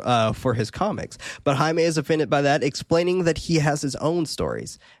stories for his comics. But Jaime is offended by that, explaining that he has his own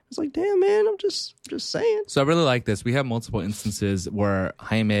stories. It's like, damn, man, I'm just saying. So I really like this. We have multiple instances where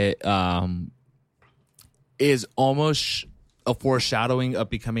Jaime is almost a foreshadowing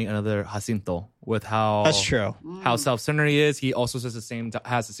of becoming another Jacinto, with how that's true, how self-centered he is. He also says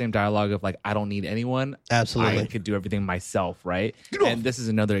has the same dialogue of like, I don't need anyone. Absolutely, I could do everything myself, right? And this is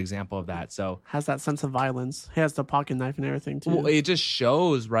another example of that. So has that sense of violence. He has the pocket knife and everything too. Well, it just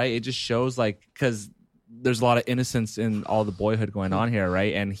shows, right? It just shows like, because there's a lot of innocence in all the boyhood going on here,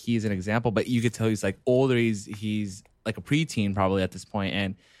 right? And he's an example, but you could tell he's like older. He's like a preteen probably at this point,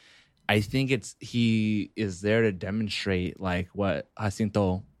 and I think he is there to demonstrate like what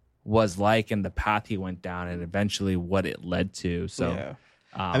Jacinto was like and the path he went down and eventually what it led to. So, yeah.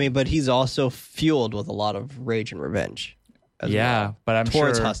 I mean, but he's also fueled with a lot of rage and revenge. as Yeah, well. but I'm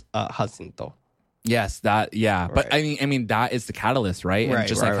towards sure. Jacinto. Yes, that but Right. I mean that is the catalyst, right? And Right,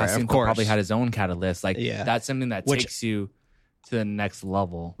 just right, like right, of Jacinto course. probably had his own catalyst. Like Yeah. that's something that Which- takes you to the next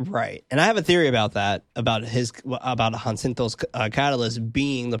level. Right. And I have a theory about that, about Jacinto's catalyst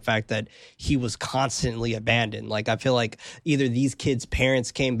being the fact that he was constantly abandoned. Like, I feel like either these kids'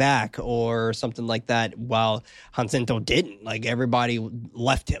 parents came back or something like that, while Jacinto didn't. Like, everybody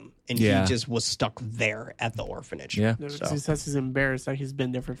left him, and Yeah. he just was stuck there at the orphanage. Yeah. No, because So- he says he's embarrassed that he's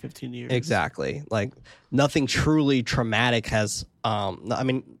been there for 15 years. Exactly. Like, nothing truly traumatic has, I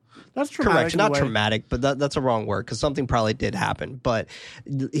mean, That's traumatic. correction, in a not way. traumatic, but that's a wrong word because something probably did happen. But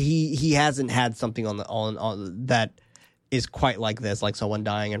he hasn't had something on that is quite like this, like someone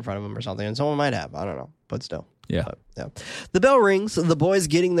dying in front of him or something. And someone might have, I don't know, but still. Yeah. But, yeah. The bell rings. The boys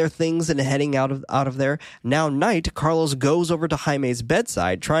getting their things and heading out of there. Now night, Carlos goes over to Jaime's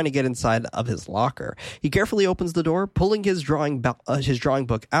bedside, trying to get inside of his locker. He carefully opens the door, pulling his drawing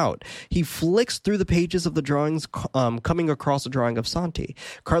book out. He flicks through the pages of the drawings, coming across a drawing of Santi.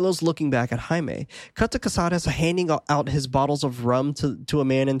 Carlos looking back at Jaime. Cut to Casares handing out his bottles of rum to a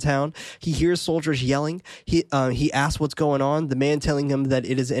man in town. He hears soldiers yelling. He asks what's going on. The man telling him that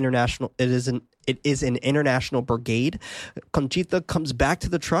it is an international brigade. Conchita comes back to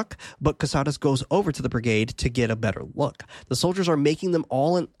the truck, but Casares goes over to the brigade to get a better look. The soldiers are making them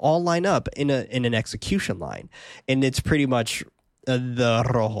all line up in an execution line, and it's pretty much the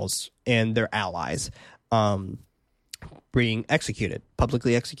Rojos and their allies being executed,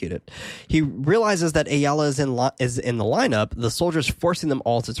 publicly executed. He realizes that Ayala is in the lineup, the soldiers forcing them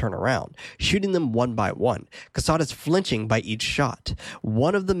all to turn around, shooting them one by one. Casares flinching by each shot.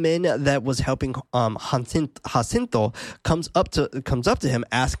 One of the men that was helping Jacinto comes up to him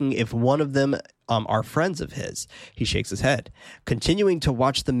asking if one of them are friends of his. He shakes his head, continuing to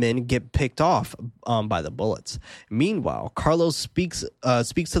watch the men get picked off by the bullets. Meanwhile, Carlos speaks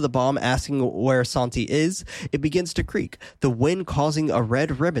to the bomb, asking where Santi is. It begins to creak, the wind causing a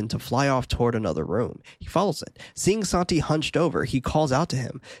red ribbon to fly off toward another room. He follows it. Seeing Santi hunched over, he calls out to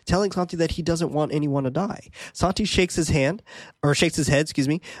him, telling Santi that he doesn't want anyone to die. Santi shakes his head,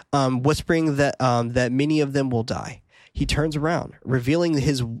 whispering that many of them will die. He turns around, revealing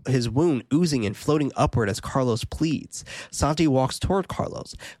his wound oozing and floating upward as Carlos pleads. Santi walks toward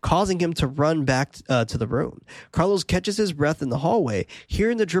Carlos, causing him to run back to the room. Carlos catches his breath in the hallway,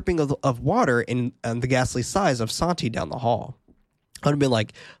 hearing the dripping of water and the ghastly size of Santi down the hall. I'd have been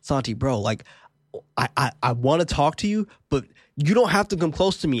like, Santi, bro, like, I want to talk to you, but you don't have to come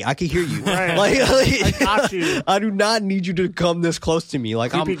close to me. I can hear you. Right. I got you. I do not need you to come this close to me.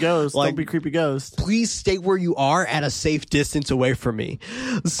 Like, Creepy ghost. like, Don't be creepy ghost. please stay where you are at a safe distance away from me.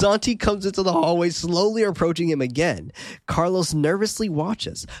 Santi comes into the hallway, slowly approaching him again. Carlos nervously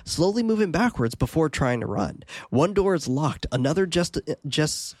watches, slowly moving backwards before trying to run. One door is locked, another just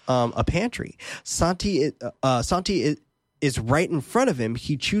a pantry. Santi is right in front of him.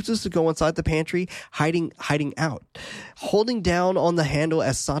 He chooses to go inside the pantry, hiding out, holding down on the handle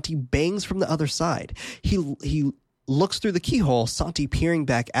as Santi bangs from the other side. He looks through the keyhole, Santi peering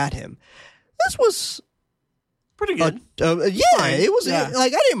back at him. This was Pretty good. it was Yeah.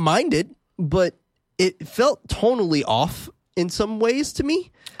 like, I didn't mind it, but it felt tonally off in some ways to me.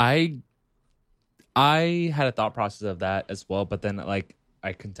 I had a thought process of that as well, but then like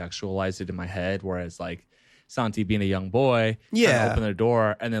I contextualized it in my head, whereas like Santi being a young boy, trying to Yeah. open the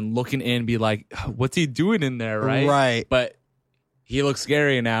door and then looking in, be like, what's he doing in there, right? Right. But he looks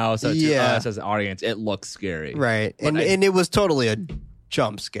scary now, so to Yeah. us as an audience, it looks scary, Right. But And it was totally a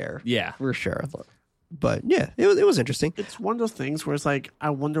jump scare. Yeah. For sure. But yeah, it was interesting. It's one of those things where it's like,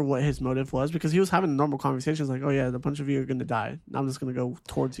 I wonder what his motive was, because he was having normal conversations like, oh yeah, a bunch of you are going to die. I'm just going to go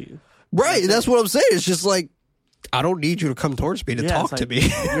towards you. Right. That's what I'm saying. It's just like, I don't need you to come towards me to Yeah, talk it's to like, me.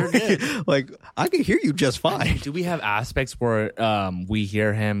 you're good. Like, I can hear you just fine. Do we have aspects where we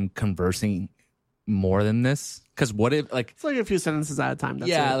hear him conversing more than this? Because what if like It's like a few sentences at a time. That's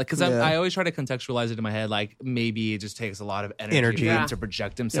yeah, it. like because Yeah. I always try to contextualize it in my head. Like maybe it just takes a lot of energy for Yeah. him to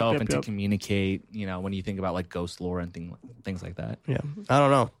project himself Yep, and yep. to communicate. You know, when you think about like ghost lore and things like that. Yeah. I don't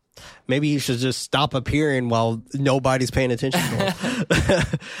know. Maybe he should just stop appearing while nobody's paying attention to him.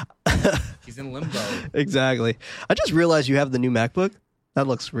 He's in limbo. Exactly. I just realized you have the new MacBook. That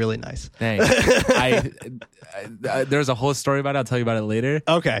looks really nice. Thanks. There's a whole story about it. I'll tell you about it later.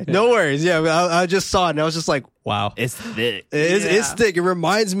 Okay. No worries. Yeah. I just saw it and I was just like, wow. It's thick. It's Yeah. thick. It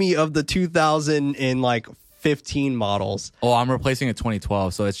reminds me of the 2005 2015 models. Oh, I'm replacing a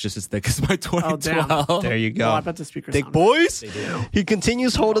 2012, so it's just as thick as my 2012. Oh, damn. There you go. Oh, I bet the speakers Thick sound boys. He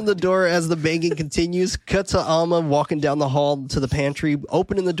continues holding the door as the banging continues. Cut to Alma walking down the hall to the pantry,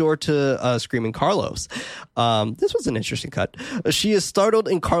 opening the door to screaming Carlos. This was an interesting cut. She is startled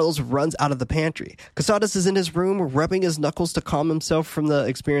and Carlos runs out of the pantry. Casadas is in his room, rubbing his knuckles to calm himself from the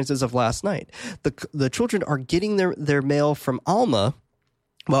experiences of last night. The children are getting their mail from Alma,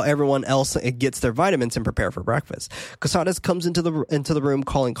 while everyone else gets their vitamins and prepare for breakfast. Casadas comes into the room,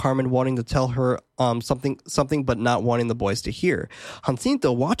 calling Carmen, wanting to tell her something, but not wanting the boys to hear.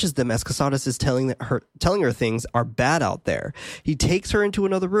 Jacinto watches them as Casadas is telling her things are bad out there. He takes her into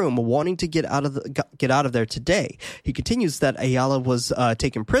another room, wanting to get out of there today. He continues that Ayala was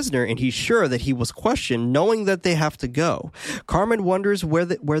taken prisoner, and he's sure that he was questioned, knowing that they have to go. Carmen wonders where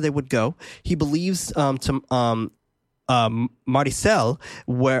they would go. He believes Maricel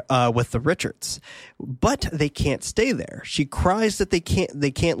with the Richards, but they can't stay there. She cries that they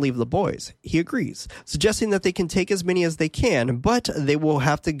can't leave the boys. He agrees, suggesting that they can take as many as they can, but they will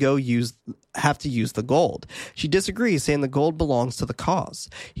have to use the gold. She disagrees, saying the gold belongs to the cause.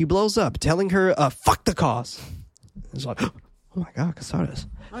 He blows up, telling her, "Fuck the cause." It's like, oh my God, Casadas.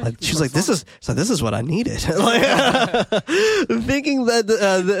 She's like, this is what I needed. Like, thinking that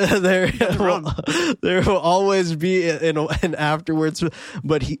there will always be an afterwards,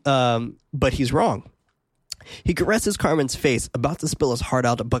 but he's wrong. He caresses Carmen's face, about to spill his heart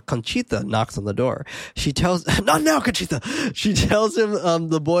out, but Conchita knocks on the door. She tells, "Not now, Conchita." She tells him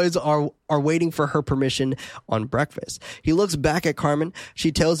the boys are waiting for her permission on breakfast. He looks back at Carmen.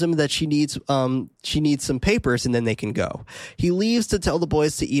 She tells him that she needs some papers and then they can go. He leaves to tell the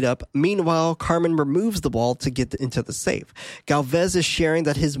boys to eat up. Meanwhile, Carmen removes the wall to get into the safe. Galvez is sharing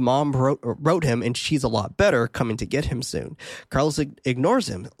that his mom wrote him and she's a lot better, coming to get him soon. Carlos ignores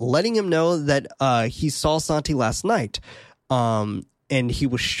him, letting him know that he saw Santi last night. And he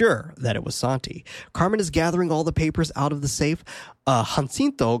was sure that it was Santi. Carmen is gathering all the papers out of the safe.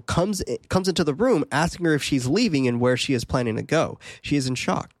 Jacinto comes into the room, asking her if she's leaving and where she is planning to go. She is in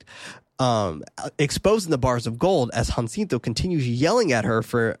shock, exposing the bars of gold as Jacinto continues yelling at her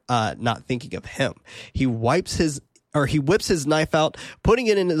for not thinking of him. He whips his knife out, putting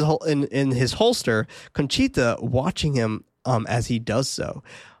it in his holster. Conchita watching him as he does so.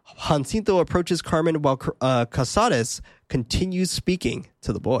 Jacinto approaches Carmen while Casadas continues speaking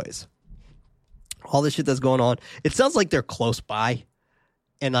to the boys. All this shit that's going on, it sounds like they're close by,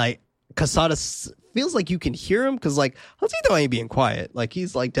 and Casadas feels like you can hear him because Jacinto ain't being quiet. Like,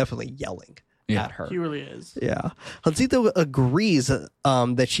 he's definitely yelling at her. He really is. Yeah. Jacinto agrees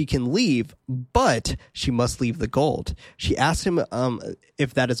that she can leave, but she must leave the gold. She asks him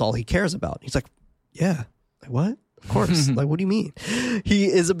if that is all he cares about. He's like, yeah. Like, what? Of course. What do you mean? He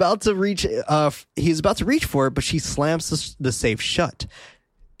is about to reach for it, but she slams the safe shut.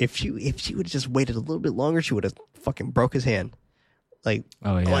 If she would have just waited a little bit longer, she would have fucking broke his hand.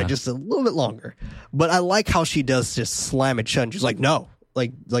 Just a little bit longer. But I like how she does just slam it shut. And she's like, no,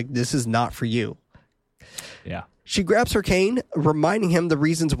 like this is not for you. Yeah. She grabs her cane, reminding him the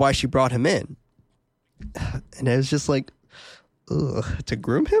reasons why she brought him in. And it was just like, to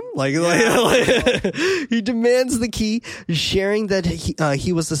groom him? He demands the key, sharing that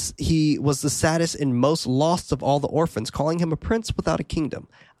he was the saddest and most lost of all the orphans, calling him a prince without a kingdom.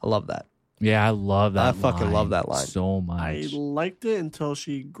 I love that. Yeah, I love that. I fucking love that line so much. I liked it until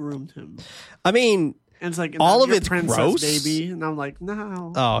she groomed him. I mean, and it's like, all of it's it's gross, gross, baby. And I'm like,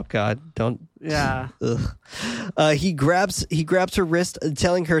 no. Oh God, don't. Yeah. Ugh. He grabs her wrist,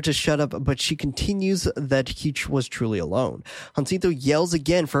 telling her to shut up, but she continues that he was truly alone. Jacinto yells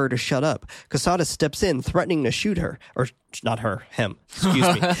again for her to shut up. Quesada steps in, threatening to shoot her, or not her, him.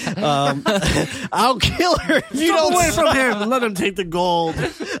 Excuse me. I'll kill her if you don't away stop. from him and let him take the gold.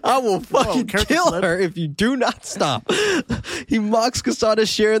 I will fucking character kill flip. her if you do not stop. He mocks Quesada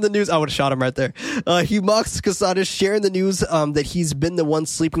sharing the news. I would have shot him right there. He mocks Quesada sharing the news that he's been the one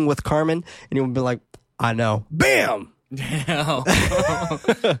sleeping with Carmen, and he would be like, I know. Bam! Damn.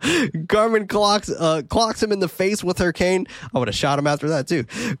 Carmen clocks him in the face with her cane. I would have shot him after that too.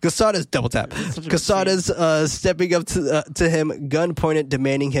 Quesada's double tap. Quesada's stepping up to him, gun pointed,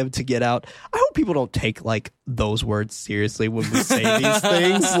 demanding him to get out. I hope people don't take those words seriously when we say these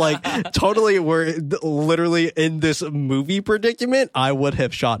things. Totally, we're literally in this movie predicament. I would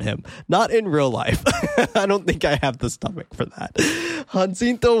have shot him, not in real life. I don't think I have the stomach for that.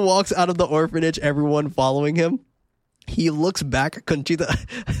 Jacinto walks out of the orphanage, everyone following him. He looks back at Conchita.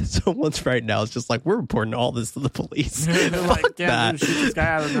 Someone's right now. It's just like, we're reporting all this to the police. They're like, Fuck damn, that. dude, shoot this guy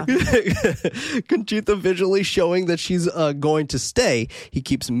out of nothing. Conchita visually showing that she's going to stay. He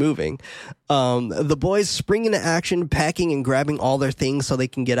keeps moving. The boys spring into action, packing and grabbing all their things so they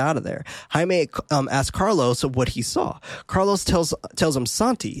can get out of there. Jaime asks Carlos what he saw. Carlos tells him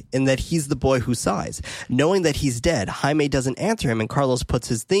Santi and that he's the boy who sighs. Knowing that he's dead, Jaime doesn't answer him and Carlos puts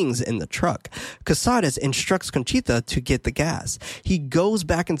his things in the truck. Casares instructs Conchita to get the gas. He goes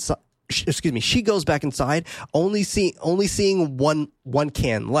back inside. She goes back inside, only seeing one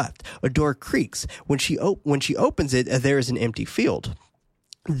can left. A door creaks. When she opens it, there is an empty field.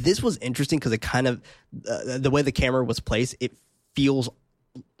 This was interesting because it kind of the way the camera was placed. It feels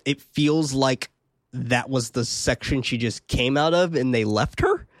like that was the section she just came out of, and they left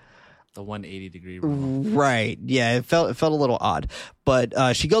her. The 180-degree room. Right. Yeah, it felt a little odd.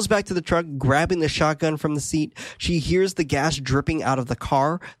 But she goes back to the truck, grabbing the shotgun from the seat. She hears the gas dripping out of the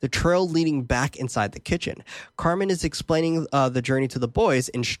car, the trail leading back inside the kitchen. Carmen is explaining the journey to the boys,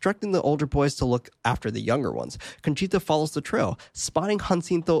 instructing the older boys to look after the younger ones. Conchita follows the trail, spotting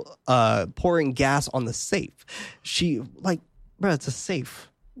Jacinto pouring gas on the safe. She, like, bro, it's a safe.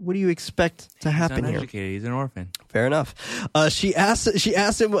 What do you expect to happen here? Uneducated. He's an orphan. Fair enough. She asked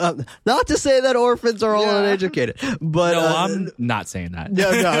him not to say that orphans are all uneducated, but No, I'm not saying that. no,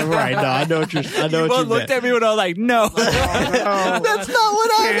 right? No, I know what You you both looked meant. at me when I was like, no. That's not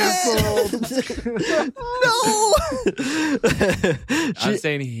what I meant. No. I'm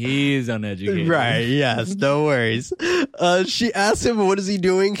saying he's uneducated. Right, yes, no worries. She asked him, what is he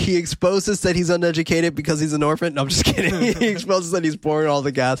doing? He exposes that he's uneducated because he's an orphan. No, I'm just kidding. He exposes that he's pouring all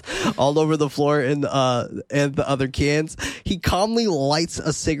the gas all over the floor and the other cans. He calmly lights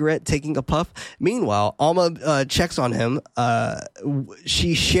a cigarette, taking a puff. Meanwhile, Alma checks on him.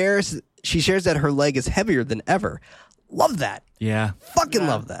 She shares that her leg is heavier than ever. Love that. Yeah. Fucking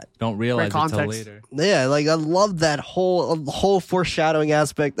love that. Don't realize Great it till context. later. Yeah, like I love that whole foreshadowing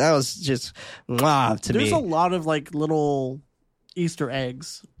aspect. That was just to There's me. a lot of like little Easter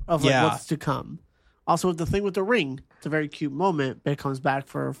eggs of like Yeah. what's to come. Also, with the thing with the ring, it's a very cute moment, but it comes back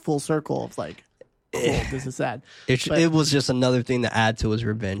for a full circle of like, cool, this is sad. But- It was just another thing to add to his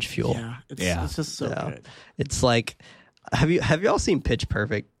revenge fuel. Yeah, it's just so Yeah. good. It's like, have y'all seen Pitch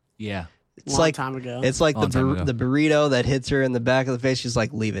Perfect? Yeah. It's Long like time ago. It's like Long time ago. the burrito that hits her in the back of the face. She's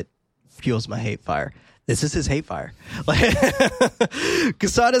like, leave it. Fuels my hate fire. This is his hate fire.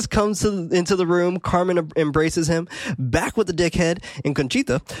 Casares comes into the room. Carmen embraces him. Back with the dickhead and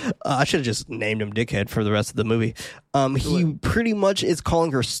Conchita. I should have just named him dickhead for the rest of the movie. He pretty much is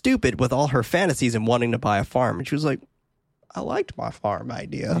calling her stupid with all her fantasies and wanting to buy a farm. And she was like, I liked my farm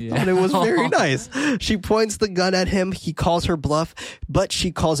idea. I thought it was very nice. She points the gun at him. He calls her bluff, but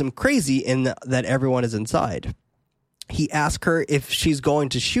she calls him crazy in that everyone is inside. He asks her if she's going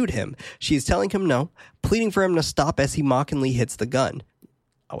to shoot him. She's telling him no, pleading for him to stop as he mockingly hits the gun.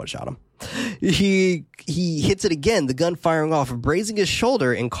 I would have shot him. He hits it again, the gun firing off, grazing his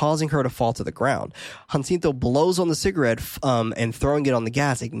shoulder and causing her to fall to the ground. Jacinto blows on the cigarette and throwing it on the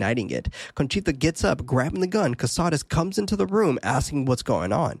gas, igniting it. Conchita gets up, grabbing the gun. Casares comes into the room, asking what's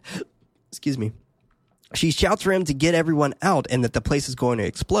going on. Excuse me. She shouts for him to get everyone out and that the place is going to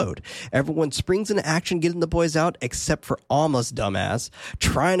explode. Everyone springs into action, getting the boys out, except for Alma's dumbass,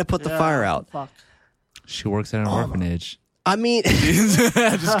 trying to put the fire out. Fuck. She works at an orphanage. I mean,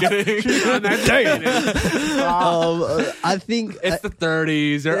 Just kidding. I think It's the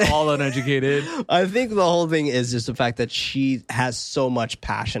 30s. They're all uneducated. I think the whole thing is just the fact that she has so much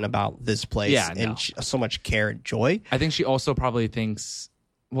passion about this place Yeah, and no. so much care and joy. I think she also probably thinks,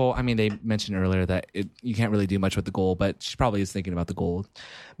 well, I mean, they mentioned earlier that you can't really do much with the gold, but she probably is thinking about the gold.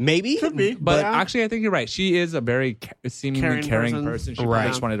 Maybe, Could be. But Yeah. actually, I think you're right. She is a very seemingly caring person. person. She Right. probably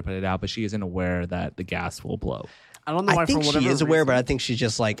just wanted to put it out, but she isn't aware that the gas will blow. I don't know why I think for whatever she is aware, reason. but I think she's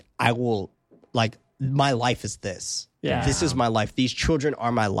just like, I will, like, my life is this. Yeah. This is my life. These children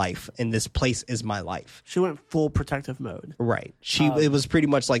are my life, and this place is my life. She went full protective mode. Right. It was pretty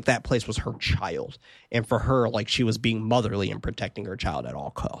much like that place was her child, and for her, like, she was being motherly and protecting her child at all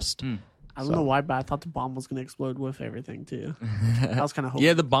cost. I don't know why, but I thought the bomb was going to explode with everything too. I was kind of hoping.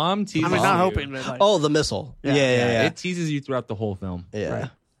 Yeah, the bomb teases I mean, not you. hoping, but like, Oh, the missile. Yeah, yeah. It teases you throughout the whole film. Yeah. Right.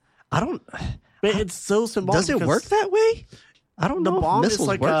 I don't. but it's so symbolic. Does it because work that way? I don't The know bomb if is missiles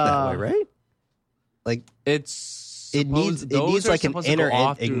like work that a- way, right? Like, It needs those are like an supposed to go inner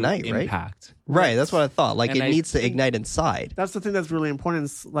off through ignite, right? impact. right. That's what I thought. Like, And it I needs to think- ignite inside. That's the thing that's really important.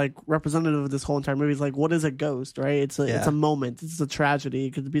 It's like representative of this whole entire movie is like, what is a ghost, right? It's Yeah. a moment. It's a tragedy.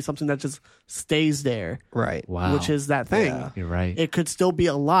 It could be something that just stays there, Right. Wow. which is that thing. Yeah. You're right. It could still be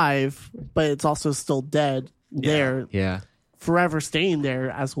alive, but it's also still dead there, Yeah. forever staying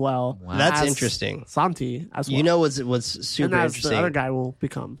there as well. Wow. That's as interesting. Santi as well. You know what's super and as interesting? the other guy will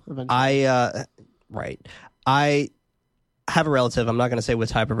become eventually. I have a relative. I'm not going to say what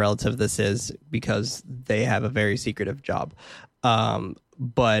type of relative this is because they have a very secretive job.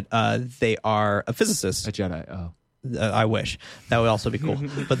 But they are a physicist. A Jedi. Oh. I wish that would also be cool.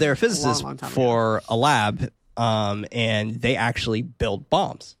 But they're a physicist long time for a lab, and they actually build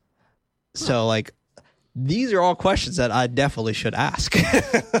bombs. So, like, these are all questions that I definitely should ask.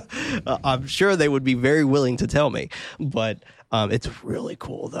 I'm sure they would be very willing to tell me. But it's really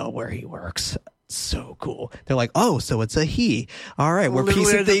cool, though, where he works. So cool. They're like, oh, so it's a he. All right, we're Literally,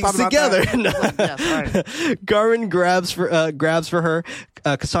 I piecing just things thought about together. that. Yes, right. Carmen grabs for her.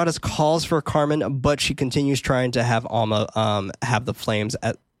 Casadas calls for Carmen, but she continues trying to have Alma have the flames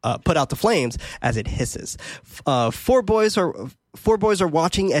put out the flames as it hisses. Four boys are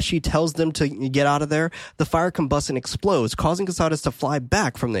watching as she tells them to get out of there. The fire combusts and explodes, causing Casadas to fly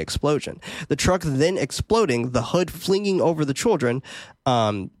back from the explosion. The truck then exploding, the hood flinging over the children.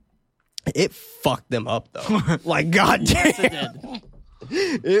 It fucked them up, though. Like, goddamn.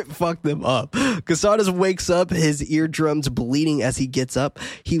 It fucked them up. Casadas wakes up, his eardrums bleeding as he gets up.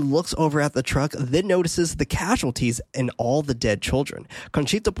 He looks over at the truck, then notices the casualties and all the dead children.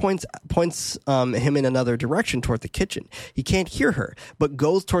 Conchita points him in another direction toward the kitchen. He can't hear her, but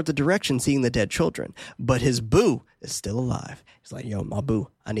goes toward the direction seeing the dead children. But his boo is still alive. He's like, yo, my boo,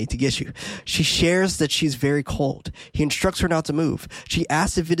 I need to get you. She shares that she's very cold. He instructs her not to move. She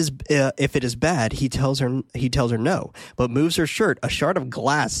asks if it is bad. He tells her no, but moves her shirt, a shard of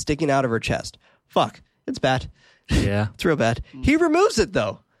glass sticking out of her chest. Fuck, it's bad. Yeah. It's real bad. He removes it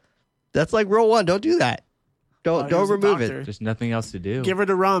though. That's like rule one. Don't do that. Don't he was a remove doctor. it. There's nothing else to do. Give her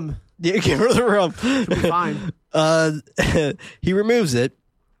the rum. Yeah, give her the rum. She'll be fine. He removes it,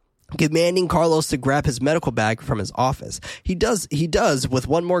 commanding Carlos to grab his medical bag from his office. He does with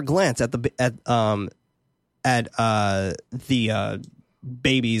one more glance at the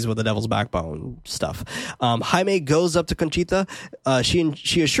babies with the devil's backbone stuff. Jaime goes up to Conchita.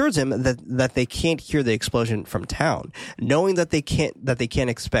 She assures him that they can't hear the explosion from town, knowing that they can't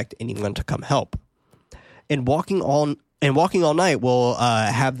expect anyone to come help. And walking all night will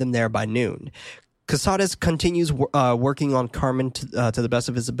have them there by noon. Casadas continues working on Carmen to the best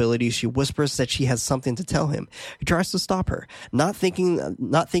of his ability. She whispers that she has something to tell him. He tries to stop her, not thinking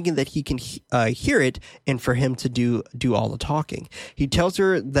that he can hear it, and for him to do all the talking. He tells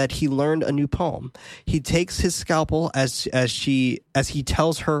her that he learned a new poem. He takes his scalpel as he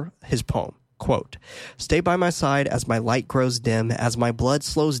tells her his poem. Quote, "Stay by my side as my light grows dim, as my blood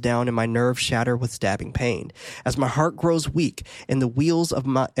slows down and my nerves shatter with stabbing pain, as my heart grows weak and the wheels of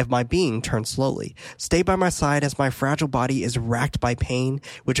my being turn slowly. Stay by my side as my fragile body is racked by pain,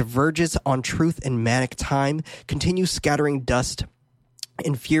 which verges on truth and manic time, continues scattering dust,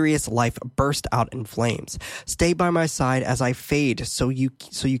 and furious life burst out in flames. Stay by my side as I fade so you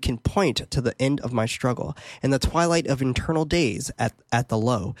can point to the end of my struggle, in the twilight of eternal days at the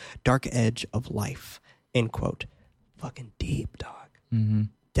low, dark edge of life." End quote. Fucking deep, dog. Mm-hmm.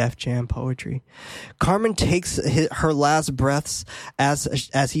 Def Jam poetry. Carmen takes her last breaths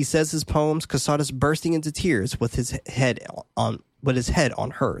as he says his poems, Casadas bursting into tears with his head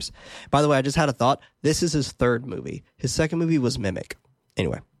on hers. By the way, I just had a thought. This is his third movie. His second movie was Mimic.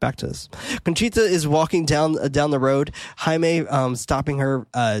 Anyway, back to this. Conchita is walking down the road. Jaime stopping her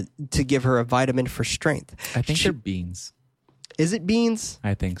to give her a vitamin for strength. I think they're beans. Is it beans?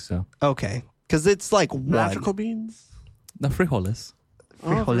 I think so. Okay, because it's like one. Magical beans. The frijoles.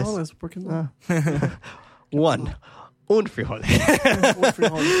 Frijoles. Frijoles. Working on. One. Un frijol.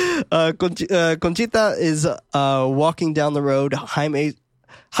 Frijoles. Conchita is walking down the road. Jaime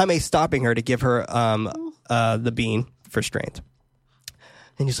stopping her to give her the bean for strength.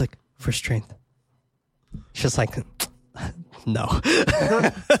 And he's like, "For strength." She's like, "No."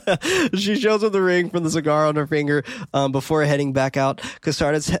 She shows him the ring from the cigar on her finger before heading back out.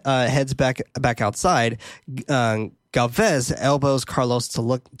 Casadas heads back outside. Galvez elbows Carlos to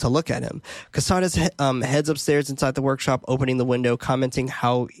look at him. Casadas heads upstairs inside the workshop, opening the window, commenting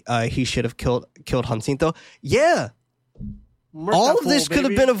how he should have killed Jacinto. Yeah. Murk All that of this fool, could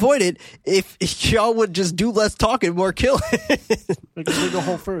have baby. been avoided if y'all would just do less talking, more killing. We can do the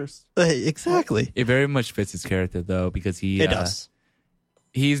whole first. Exactly. It very much fits his character though, because he It does.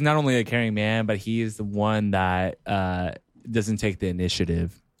 He's not only a caring man, but he is the one that doesn't take the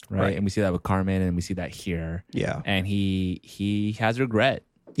initiative, right? And we see that with Carmen, and we see that here. Yeah. And he has regret.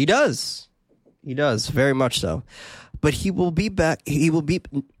 He does. He does, very much so. but he will be back.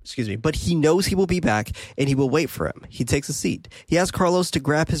 But he knows he will be back, and he will wait for him. He takes a seat. He asks Carlos to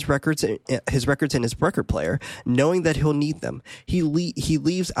grab his records and his record player, knowing that he'll need them. He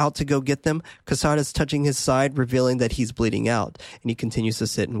leaves out to go get them. Quesada's touching his side, revealing that he's bleeding out, and he continues to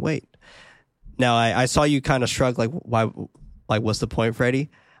sit and wait. Now, I saw you kind of shrug, like, why? Like, what's the point, Freddie?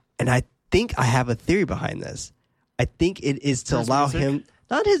 And I think I have a theory behind this. I think it is to allow him,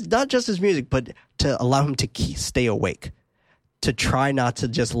 not just his music, but to allow him to stay awake, to try not to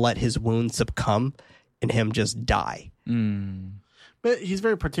just let his wounds succumb and him just die. But he's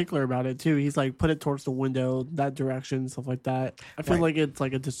very particular about it too. He's like, put it towards the window, that direction, stuff like that. I feel like it's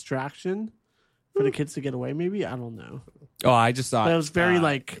like a distraction for the kids to get away. Maybe, I don't know. Oh, I just thought But it was very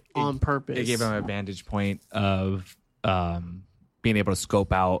like on purpose. It gave him a vantage point of being able to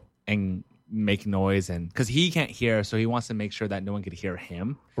scope out and make noise, and because he can't hear, so he wants to make sure that no one could hear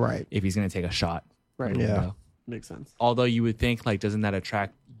him. Right. If he's going to take a shot. Right. Yeah. Window. Makes sense. Although you would think, like, doesn't that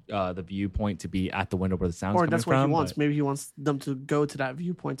attract the viewpoint to be at the window where the sound's Or coming that's what from? he wants. But- Maybe he wants them to go to that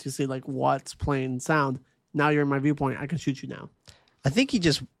viewpoint to see like what's playing sound. Now you're in my viewpoint. I can shoot you now. I think he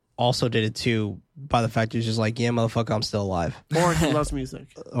just also did it too by the fact he's just like, yeah, motherfucker, I'm still alive. Or he loves music.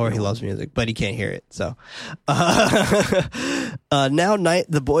 Or he loves music, but he can't hear it. So now night,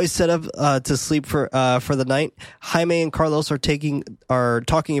 the boys set up to sleep for the night. Jaime and Carlos are talking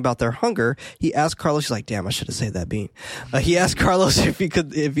about their hunger. He asked Carlos, he's like, damn, I should have saved that bean. He asked Carlos if he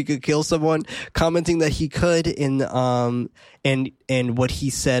could kill someone, commenting that he could and what he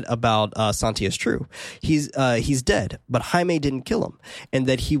said about Santi is true. He's dead, but Jaime didn't kill him, and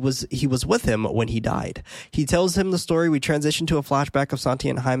that he was with him when he died. He tells him the story. We transition to a flashback of Santi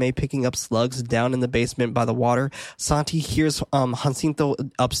and Jaime picking up slugs down in the basement by the water. Santi hears Jacinto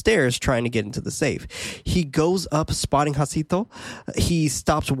upstairs trying to get into the safe. He goes up, spotting Jacinto. He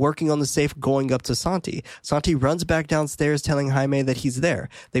stops working on the safe, going up to Santi. Santi runs back downstairs, telling Jaime that he's there.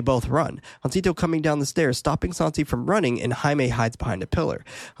 They both run. Jacinto coming down the stairs, stopping Santi from running, and Jaime hides behind a pillar.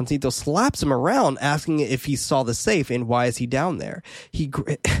 Jacinto slaps him around, asking if he saw the safe and why is he down there.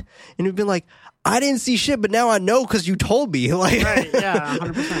 And he'd been like, I didn't see shit, but now I know because you told me. Like, Right, yeah,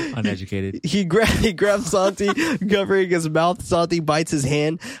 100%. Uneducated. he grabs Santi, covering his mouth. Santi bites his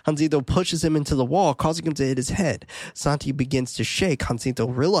hand. Jacinto pushes him into the wall, causing him to hit his head. Santi begins to shake, Jacinto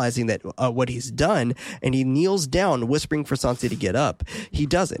realizing that what he's done, and he kneels down, whispering for Santi to get up. He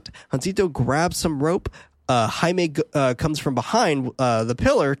doesn't. Jacinto grabs some rope. Jaime comes from behind the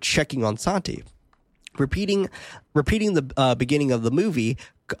pillar, checking on Santi. Repeating the beginning of the movie,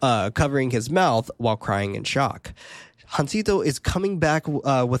 covering his mouth while crying in shock. Jacinto is coming back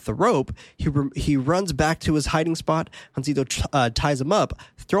with the rope. He runs back to his hiding spot. Jacinto ties him up,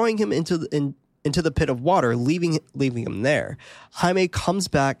 throwing him into the pit of water, leaving him there. Jaime comes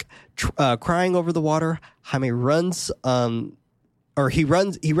back, crying over the water. Jaime runs. He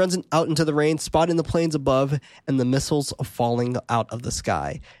runs out into the rain, spotting the planes above and the missiles falling out of the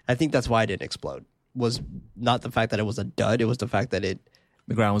sky. I think that's why it didn't explode. Was not the fact that it was a dud. It was the fact that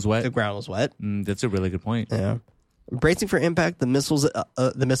The ground was wet. the ground was wet. That's a really good point. Yeah. Bracing for impact, the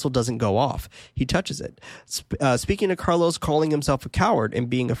missile doesn't go off. He touches it. Speaking to Carlos, calling himself a coward and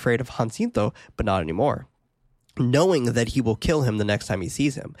being afraid of Jacinto, but not anymore. Knowing that he will kill him the next time he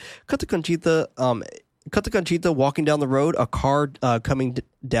sees him. Cut to Conchita walking down the road, a car coming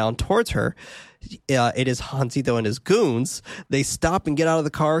down towards her. It is Jacinto and his goons. They stop and get out of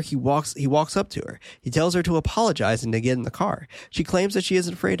the car. He walks up to her. He tells her to apologize and to get in the car. She claims that she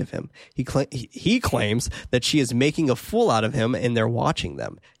isn't afraid of him. He claims that she is making a fool out of him and they're watching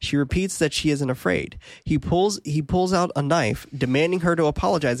them. She repeats that she isn't afraid. He pulls out a knife, demanding her to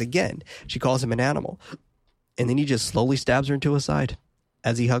apologize again. She calls him an animal. And then he just slowly stabs her into his side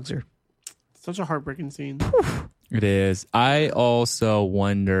as he hugs her. Such a heartbreaking scene. It is. I also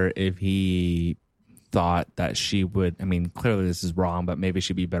wonder if he thought that she would, I mean, clearly this is wrong, but maybe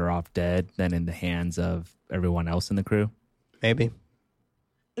she'd be better off dead than in the hands of everyone else in the crew. Maybe.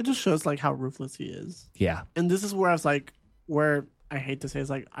 It just shows like how ruthless he is. Yeah. And this is where I was like, where I hate to say it's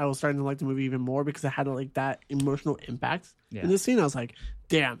like I was starting to like the movie even more because it had like that emotional impact. Yeah. In this scene, I was like,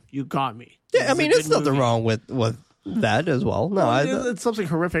 damn, you got me. Yeah, This I is a mean, good it's nothing movie. wrong with that as well. No, It's something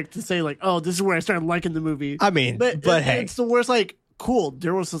horrific to say like, oh, this is where I started liking the movie. I mean, but hey. It's the worst. Like, cool,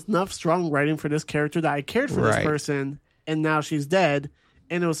 there was enough strong writing for this character that I cared for Right. this person, and now she's dead.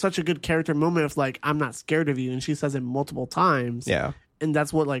 And it was such a good character moment of like, I'm not scared of you, and she says it multiple times. Yeah. And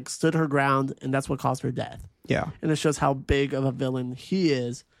that's what like stood her ground, and that's what caused her death. Yeah. And it shows how big of a villain he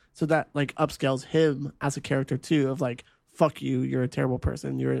is. So that like upscales him as a character too. Of like, fuck you, you're a terrible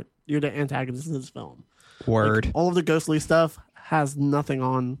person. You're the antagonist of this film. Word. Like, all of the ghostly stuff has nothing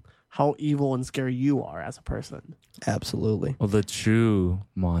on how evil and scary you are as a person. Absolutely. Well, the true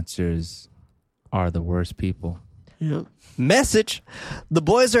monsters are the worst people. Yeah. Message. The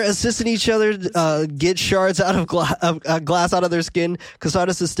boys are assisting each other get shards out of glass out of their skin.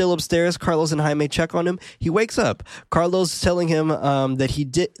 Casadas is still upstairs. Carlos and Jaime check on him. He wakes up. Carlos telling him that he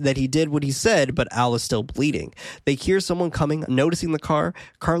did what he said, but Al is still bleeding. They hear someone coming, noticing the car.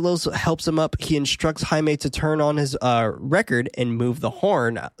 Carlos helps him up. He instructs Jaime to turn on his record and move the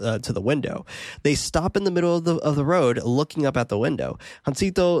horn to the window. They stop in the middle of the road, looking up at the window.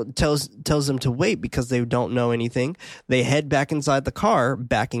 Hansito tells them to wait because they don't know anything. They head back inside the car,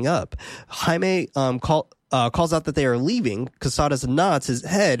 backing up. Jaime calls out that they are leaving. Casadas nods his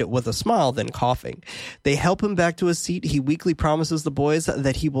head with a smile, then coughing. They help him back to his seat. He weakly promises the boys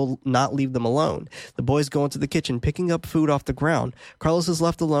that he will not leave them alone. The boys go into the kitchen, picking up food off the ground. Carlos is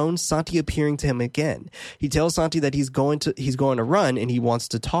left alone, Santi appearing to him again. He tells Santi that he's going to run and he wants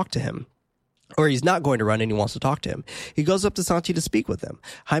to talk to him. Or he's not going to run and he wants to talk to him. He goes up to Santi to speak with him.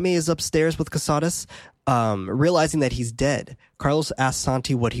 Jaime is upstairs with Casadas, realizing that he's dead. Carlos asks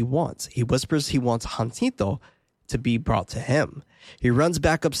Santi what he wants. He whispers he wants Hansito to be brought to him. He runs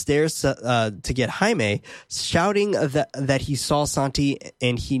back upstairs to get Jaime, shouting that he saw Santi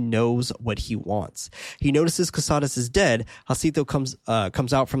and he knows what he wants. He notices Casadas is dead. Hansito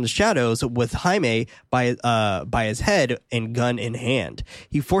comes out from the shadows with Jaime by his head and gun in hand.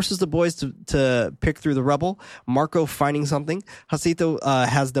 He forces the boys to pick through the rubble. Marco finding something. Hansito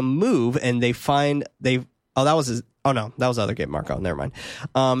has them move, and that was the other game. Marco, never mind.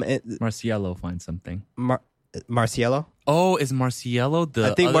 Marciello finds something. Marciello? Oh, is Marciello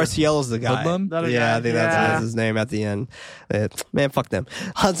the? I think other Marciello's the guy. hoodlum? Yeah, I think that's his name at the end. Man, fuck them.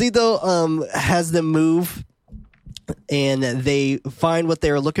 Hansito has them move, and they find what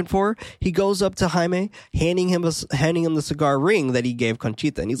they are looking for. He goes up to Jaime, handing him the cigar ring that he gave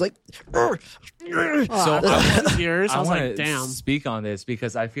Conchita, and he's like, So Years. I was want like, to damn. speak on this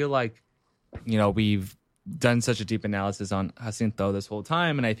because I feel like, we've done such a deep analysis on Jacinto this whole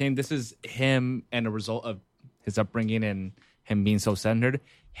time, and I think this is him and a result of his upbringing and him being so centered.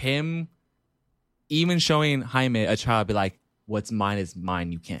 Him even showing Jaime, a child, be like, what's mine is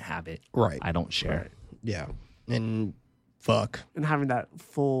mine. You can't have it. Right. I don't share it. yeah, and fuck. And having that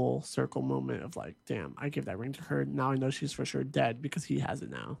full circle moment of like, damn, I gave that ring to her. Now I know she's for sure dead because he has it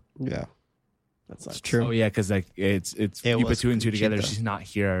now. Yeah, That's it's true. Oh yeah, because like it's It you put was two and two together. Conchita. She's not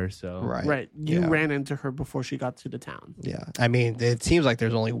here, so Right. Right. You Yeah. ran into her before she got to the town. Yeah, I mean, it seems like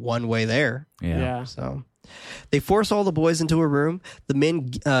there's only one way there. yeah. So they force all the boys into a room. The men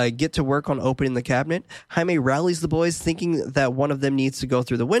get to work on opening the cabinet. Jaime rallies the boys, thinking that one of them needs to go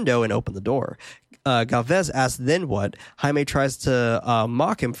through the window and open the door. Galvez asks then what. Jaime tries to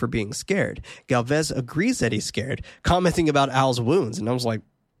mock him for being scared. Galvez agrees that he's scared, commenting about Al's wounds. And I was like,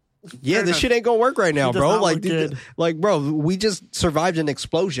 yeah, Fair this enough. shit ain't gonna work right now, He does bro. not Like, look good. bro, we just survived an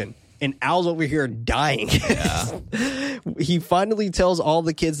explosion. And Al's over here dying. Yeah. He finally tells all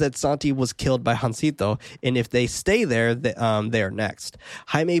the kids that Santi was killed by Hansito, and if they stay there, they are next.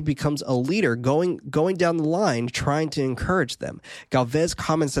 Jaime becomes a leader, going down the line, trying to encourage them. Galvez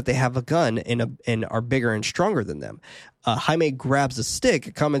comments that they have a gun and are bigger and stronger than them. Jaime grabs a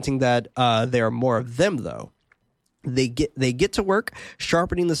stick, commenting that there are more of them, though. They get to work,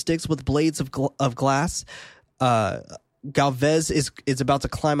 sharpening the sticks with blades of glass. Galvez is about to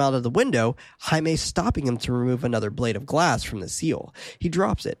climb out of the window. Jaime stopping him to remove another blade of glass from the seal. He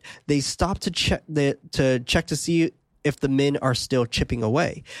drops it. They stop to check to see if the men are still chipping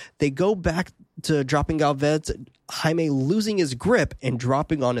away. They go back to dropping Galvez. Jaime losing his grip and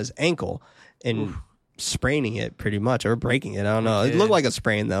dropping on his ankle and spraining it pretty much, or breaking it. I don't know. It looked like a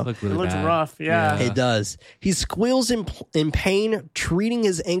sprain though. Looked It really looks bad. rough. Yeah. It does. He squeals in pain, treating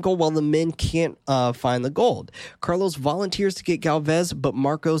his ankle while the men can't find the gold. Carlos volunteers to get Galvez, but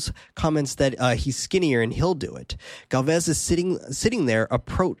Marcos comments that he's skinnier and he'll do it. Galvez is sitting there,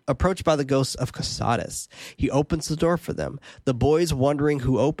 approached by the ghost of Casadas. He opens the door for them. The boys wondering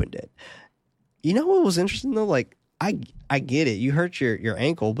who opened it. You know what was interesting though? Like, I get it. You hurt your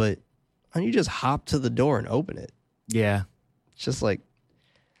ankle, but why don't you just hop to the door and open it? Yeah. It's just like,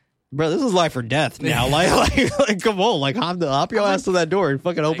 bro, this is life or death now. like, come on, like hop your ass to that door and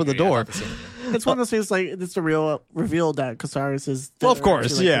fucking open the door. It's one of those things like it's a real reveal that Casares is. Well, of course,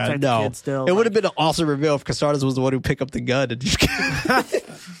 to, like, yeah, protect the no. kids still. It would have been an awesome reveal if Casares was the one who picked up the gun and just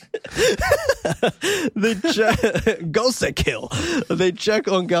ghost that kill. They check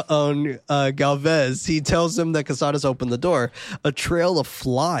on Galvez. He tells them that Casares opened the door. A trail of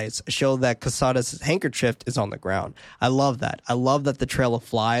flies show that Casares' handkerchief is on the ground. I love that. I love that the trail of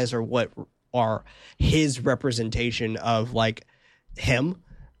flies are what are his representation of like him.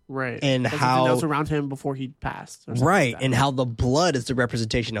 Right. And That's how- that was around him before he passed. or something Right, like that. and how the blood is the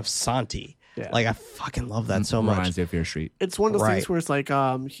representation of Santi. Yeah. Like, I fucking love that so much. Reminds me of Fear Street. It's one of those Right. things where it's like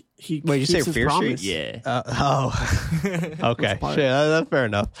he Wait, you say keeps his Fear Street? promise. Yeah. Okay, part? sure, that's fair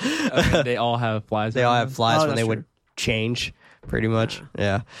enough. They all have flies. They all have flies Oh, when they that's would true. change, pretty much.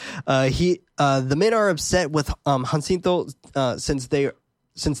 Yeah. The men are upset with Jacinto since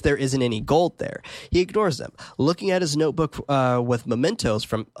there isn't any gold there. He ignores them, looking at his notebook with mementos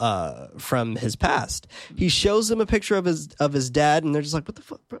from his past. He shows them a picture of his dad, and they're just like, "What the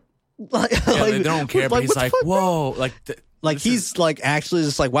fuck, bro?" Like, Yeah, they don't care, but he's what the like, fuck, bro? whoa. Like He's like actually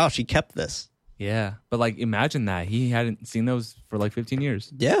just like, wow, she kept this. yeah. But like, imagine that. He hadn't seen those for like 15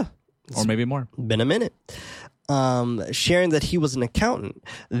 years Yeah. or maybe more. Been a minute. Sharing that he was an accountant,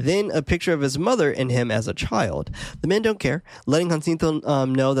 then a picture of his mother and him as a child. The men don't care, letting Jacinto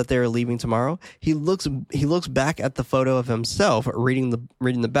know that they are leaving tomorrow. He looks back at the photo of himself, reading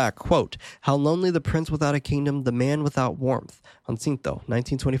the back quote: "How lonely the prince without a kingdom, the man without warmth." Jacinto,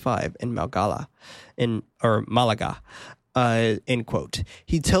 1925, in Malaga. End quote.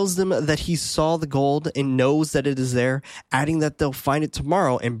 He tells them that he saw the gold and knows that it is there, adding that they'll find it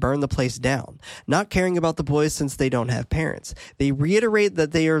tomorrow and burn the place down, not caring about the boys since they don't have parents. They reiterate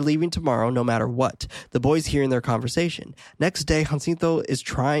that they are leaving tomorrow no matter what. The boys hear in their conversation. Next day, Jacinto is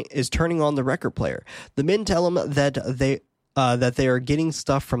turning on the record player. The men tell him that they are getting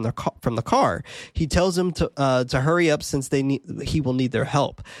stuff from the car. He tells them to hurry up since he will need their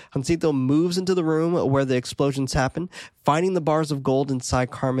help. Jacinto moves into the room where the explosions happen, finding the bars of gold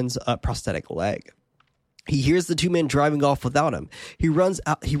inside Carmen's prosthetic leg. He hears the two men driving off without him. He runs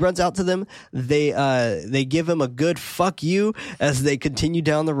out to them. They give him a good fuck you as they continue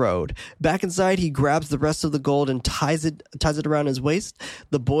down the road. Back inside, he grabs the rest of the gold and ties it around his waist.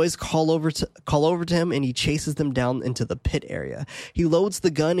 The boys call over to him, and he chases them down into the pit area. He loads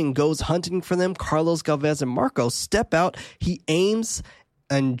the gun and goes hunting for them. Carlos, Galvez, and Marco step out. He aims,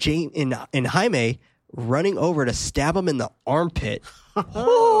 and Jaime running over to stab him in the armpit.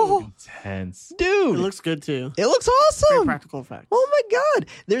 Intense. Dude, It looks good too. it looks Very awesome. practical effects. Oh my god!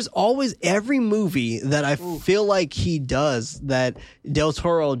 There's always every movie that I feel like he does, that Del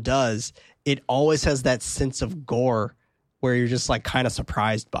Toro does. It always has that sense of gore where you're just like kind of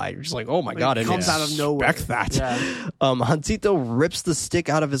surprised by it. You're just like, oh my god, I it comes didn't out of nowhere. expect that. Yeah. Jacinto rips the stick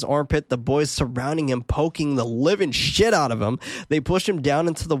out of his armpit. The boys surrounding him, poking the living shit out of him. They push him down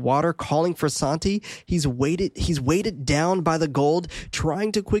into the water, calling for Santi. He's weighted down by the gold,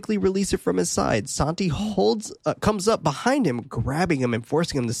 trying to quickly release it from his side. Santi comes up behind him, grabbing him and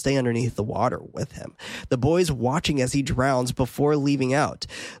forcing him to stay underneath the water with him. The boys watching as he drowns before leaving out.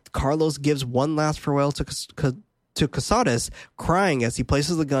 Carlos gives one last farewell to Casares, crying as he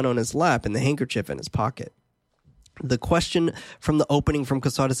places the gun on his lap and the handkerchief in his pocket. The question from the opening from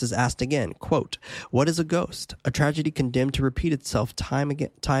Casares is asked again, quote, "What is a ghost? A tragedy condemned to repeat itself time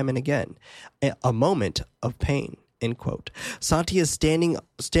and again. A moment of pain." End quote. Santi is standing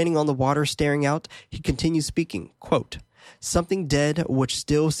on the water staring out. He continues speaking, quote, "Something dead which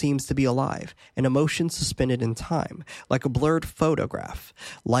still seems to be alive, an emotion suspended in time, like a blurred photograph,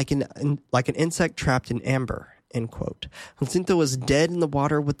 like an insect trapped in amber." End quote. Jacinto is dead in the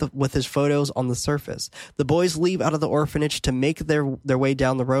water with his photos on the surface. The boys leave out of the orphanage to make their way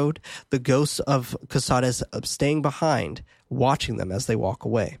down the road. The ghost of Casares staying behind, watching them as they walk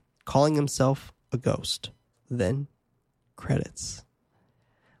away, calling himself a ghost. Then, credits.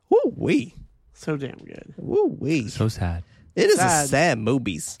 Woo wee. So damn good. Woo wee. So sad. It is a sad. sad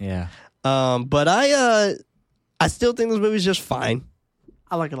movies. Yeah. But I still think this movie's just fine.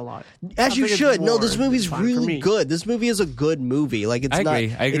 I like it a lot. As I you think it's should. No, more this movie's than fine for really me. good. This movie is a good movie. Like it's I not.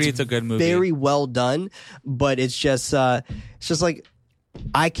 agree. I agree it's a good movie. Very well done. But it's just like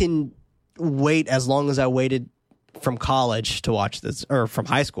I can wait as long as I waited from college to watch this, or from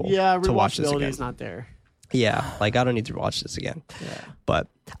high school Yeah, to watch this rewatchability again. is not there. Yeah, like I don't need to watch this again. Yeah. But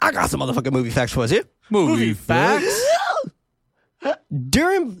I got some motherfucking movie facts for us here. Movie facts.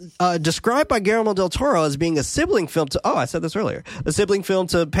 Described by Guillermo del Toro as being a sibling film to, I said this earlier, a sibling film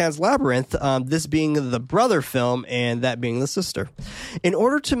to Pan's Labyrinth, this being the brother film and that being the sister. In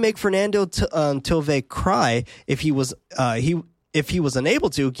order to make Fernando Tilve cry if he was unable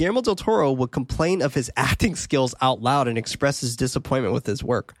to, Guillermo del Toro would complain of his acting skills out loud and express his disappointment with his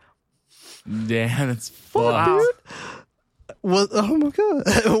work. Damn, it's Fuck, fucked. dude.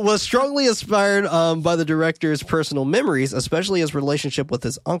 Was strongly inspired by the director's personal memories, especially his relationship with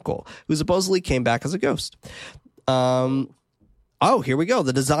his uncle, who supposedly came back as a ghost. Here we go.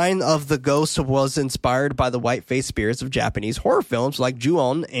 The design of the ghost was inspired by the white-faced spirits of Japanese horror films like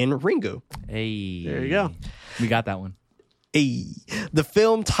Ju-on and Ringu. Hey. There you go. We got that one. The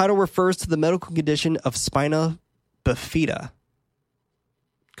film title refers to the medical condition of spina bifida.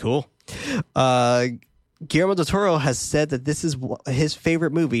 Cool. Guillermo del Toro has said that this is his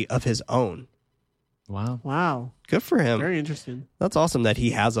favorite movie of his own. Wow. Wow. Good for him. Very interesting. That's awesome that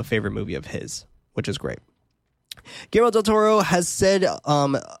he has a favorite movie of his, which is great. Guillermo del Toro has said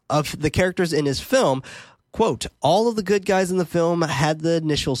of the characters in his film, quote, all of the good guys in the film had the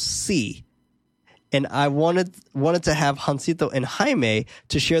initial C. And I wanted to have Hansito and Jaime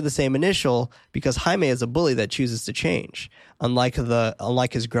to share the same initial because Jaime is a bully that chooses to change, unlike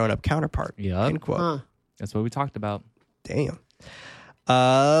his grown-up counterpart. Yep. End quote. Huh. That's what we talked about. Damn.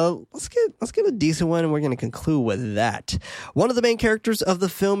 Let's get a decent one, and we're going to conclude with that. One of the main characters of the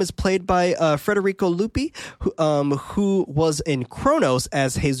film is played by Federico Lupi, who was in Kronos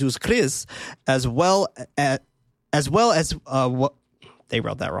as Jesus Chris, as well as they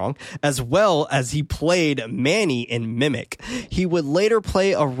wrote that wrong, as well as he played Manny in Mimic. He would later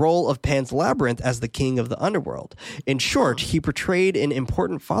play a role of Pan's Labyrinth as the king of the underworld. In short, he portrayed an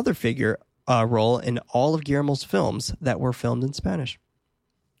important father figure role in all of Guillermo's films that were filmed in Spanish.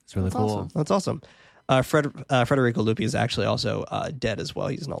 It's really cool. awesome. That's awesome. Federico Lupi is actually also dead as well.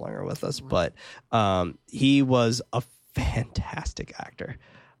 He's no longer with us, but he was a fantastic actor.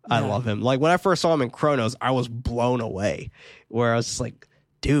 I love him. Like when I first saw him in Kronos, I was blown away. Where I was just like,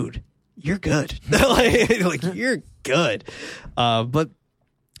 "Dude, you're good. like you're good." But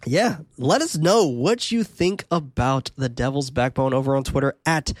yeah, let us know what you think about The Devil's Backbone over on Twitter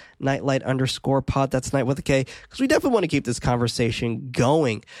at @nightlight_pod. That's night with a K, because we definitely want to keep this conversation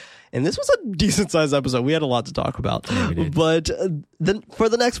going. And this was a decent sized episode. We had a lot to talk about. Yeah, we did. But for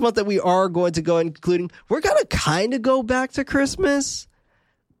the next month that we are going to go including, we're going to kind of go back to Christmas.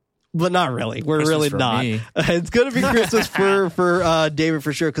 But not really. We're Christmas really for not. me. It's going to be Christmas for David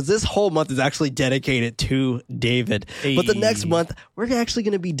for sure, because this whole month is actually dedicated to David. But the next Hey. month, we're actually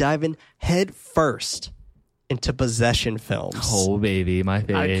going to be diving head first into possession films. Oh, baby, my I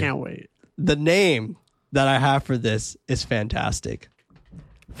favorite. can't wait. The name that I have for this is fantastic.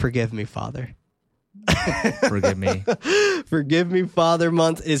 Forgive Me, Father. Forgive me. Forgive Me, Father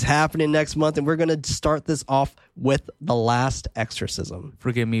month is happening next month, and we're going to start this off with The Last Exorcism.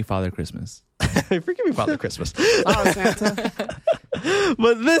 Forgive me, Father Christmas. Forgive Me, Father Christmas. Oh, Santa.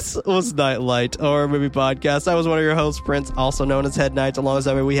 But this was Nightlight, or movie podcast. I was one of your hosts, Prince, also known as Head Knight.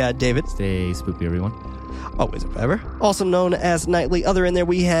 Alongside me, we had David, Stay spooky, everyone. always and forever, also known as Nightly. Other in there,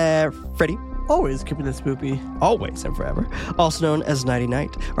 we have Freddie, Always keeping it spoopy. always and forever, also known as Nighty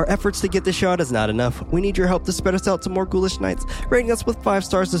Night. Our efforts to get this show out is not enough. We need your help to spread us out to more ghoulish nights. Rating us with 5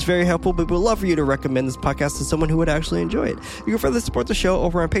 stars is very helpful, but we'd love for you to recommend this podcast to someone who would actually enjoy it. You can further support the show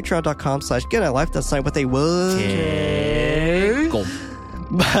over on patreon.com/GetNightLife. That's night with a Go.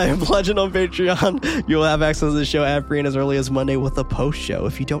 By pledging on Patreon, you'll have access to the show ad-free and as early as Monday with a post-show.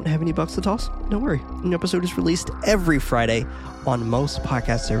 If you don't have any bucks to toss, don't worry. An episode is released every Friday on most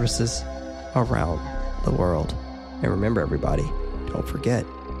podcast services around the world. And remember, everybody, don't forget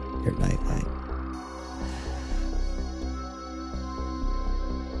your nightlight.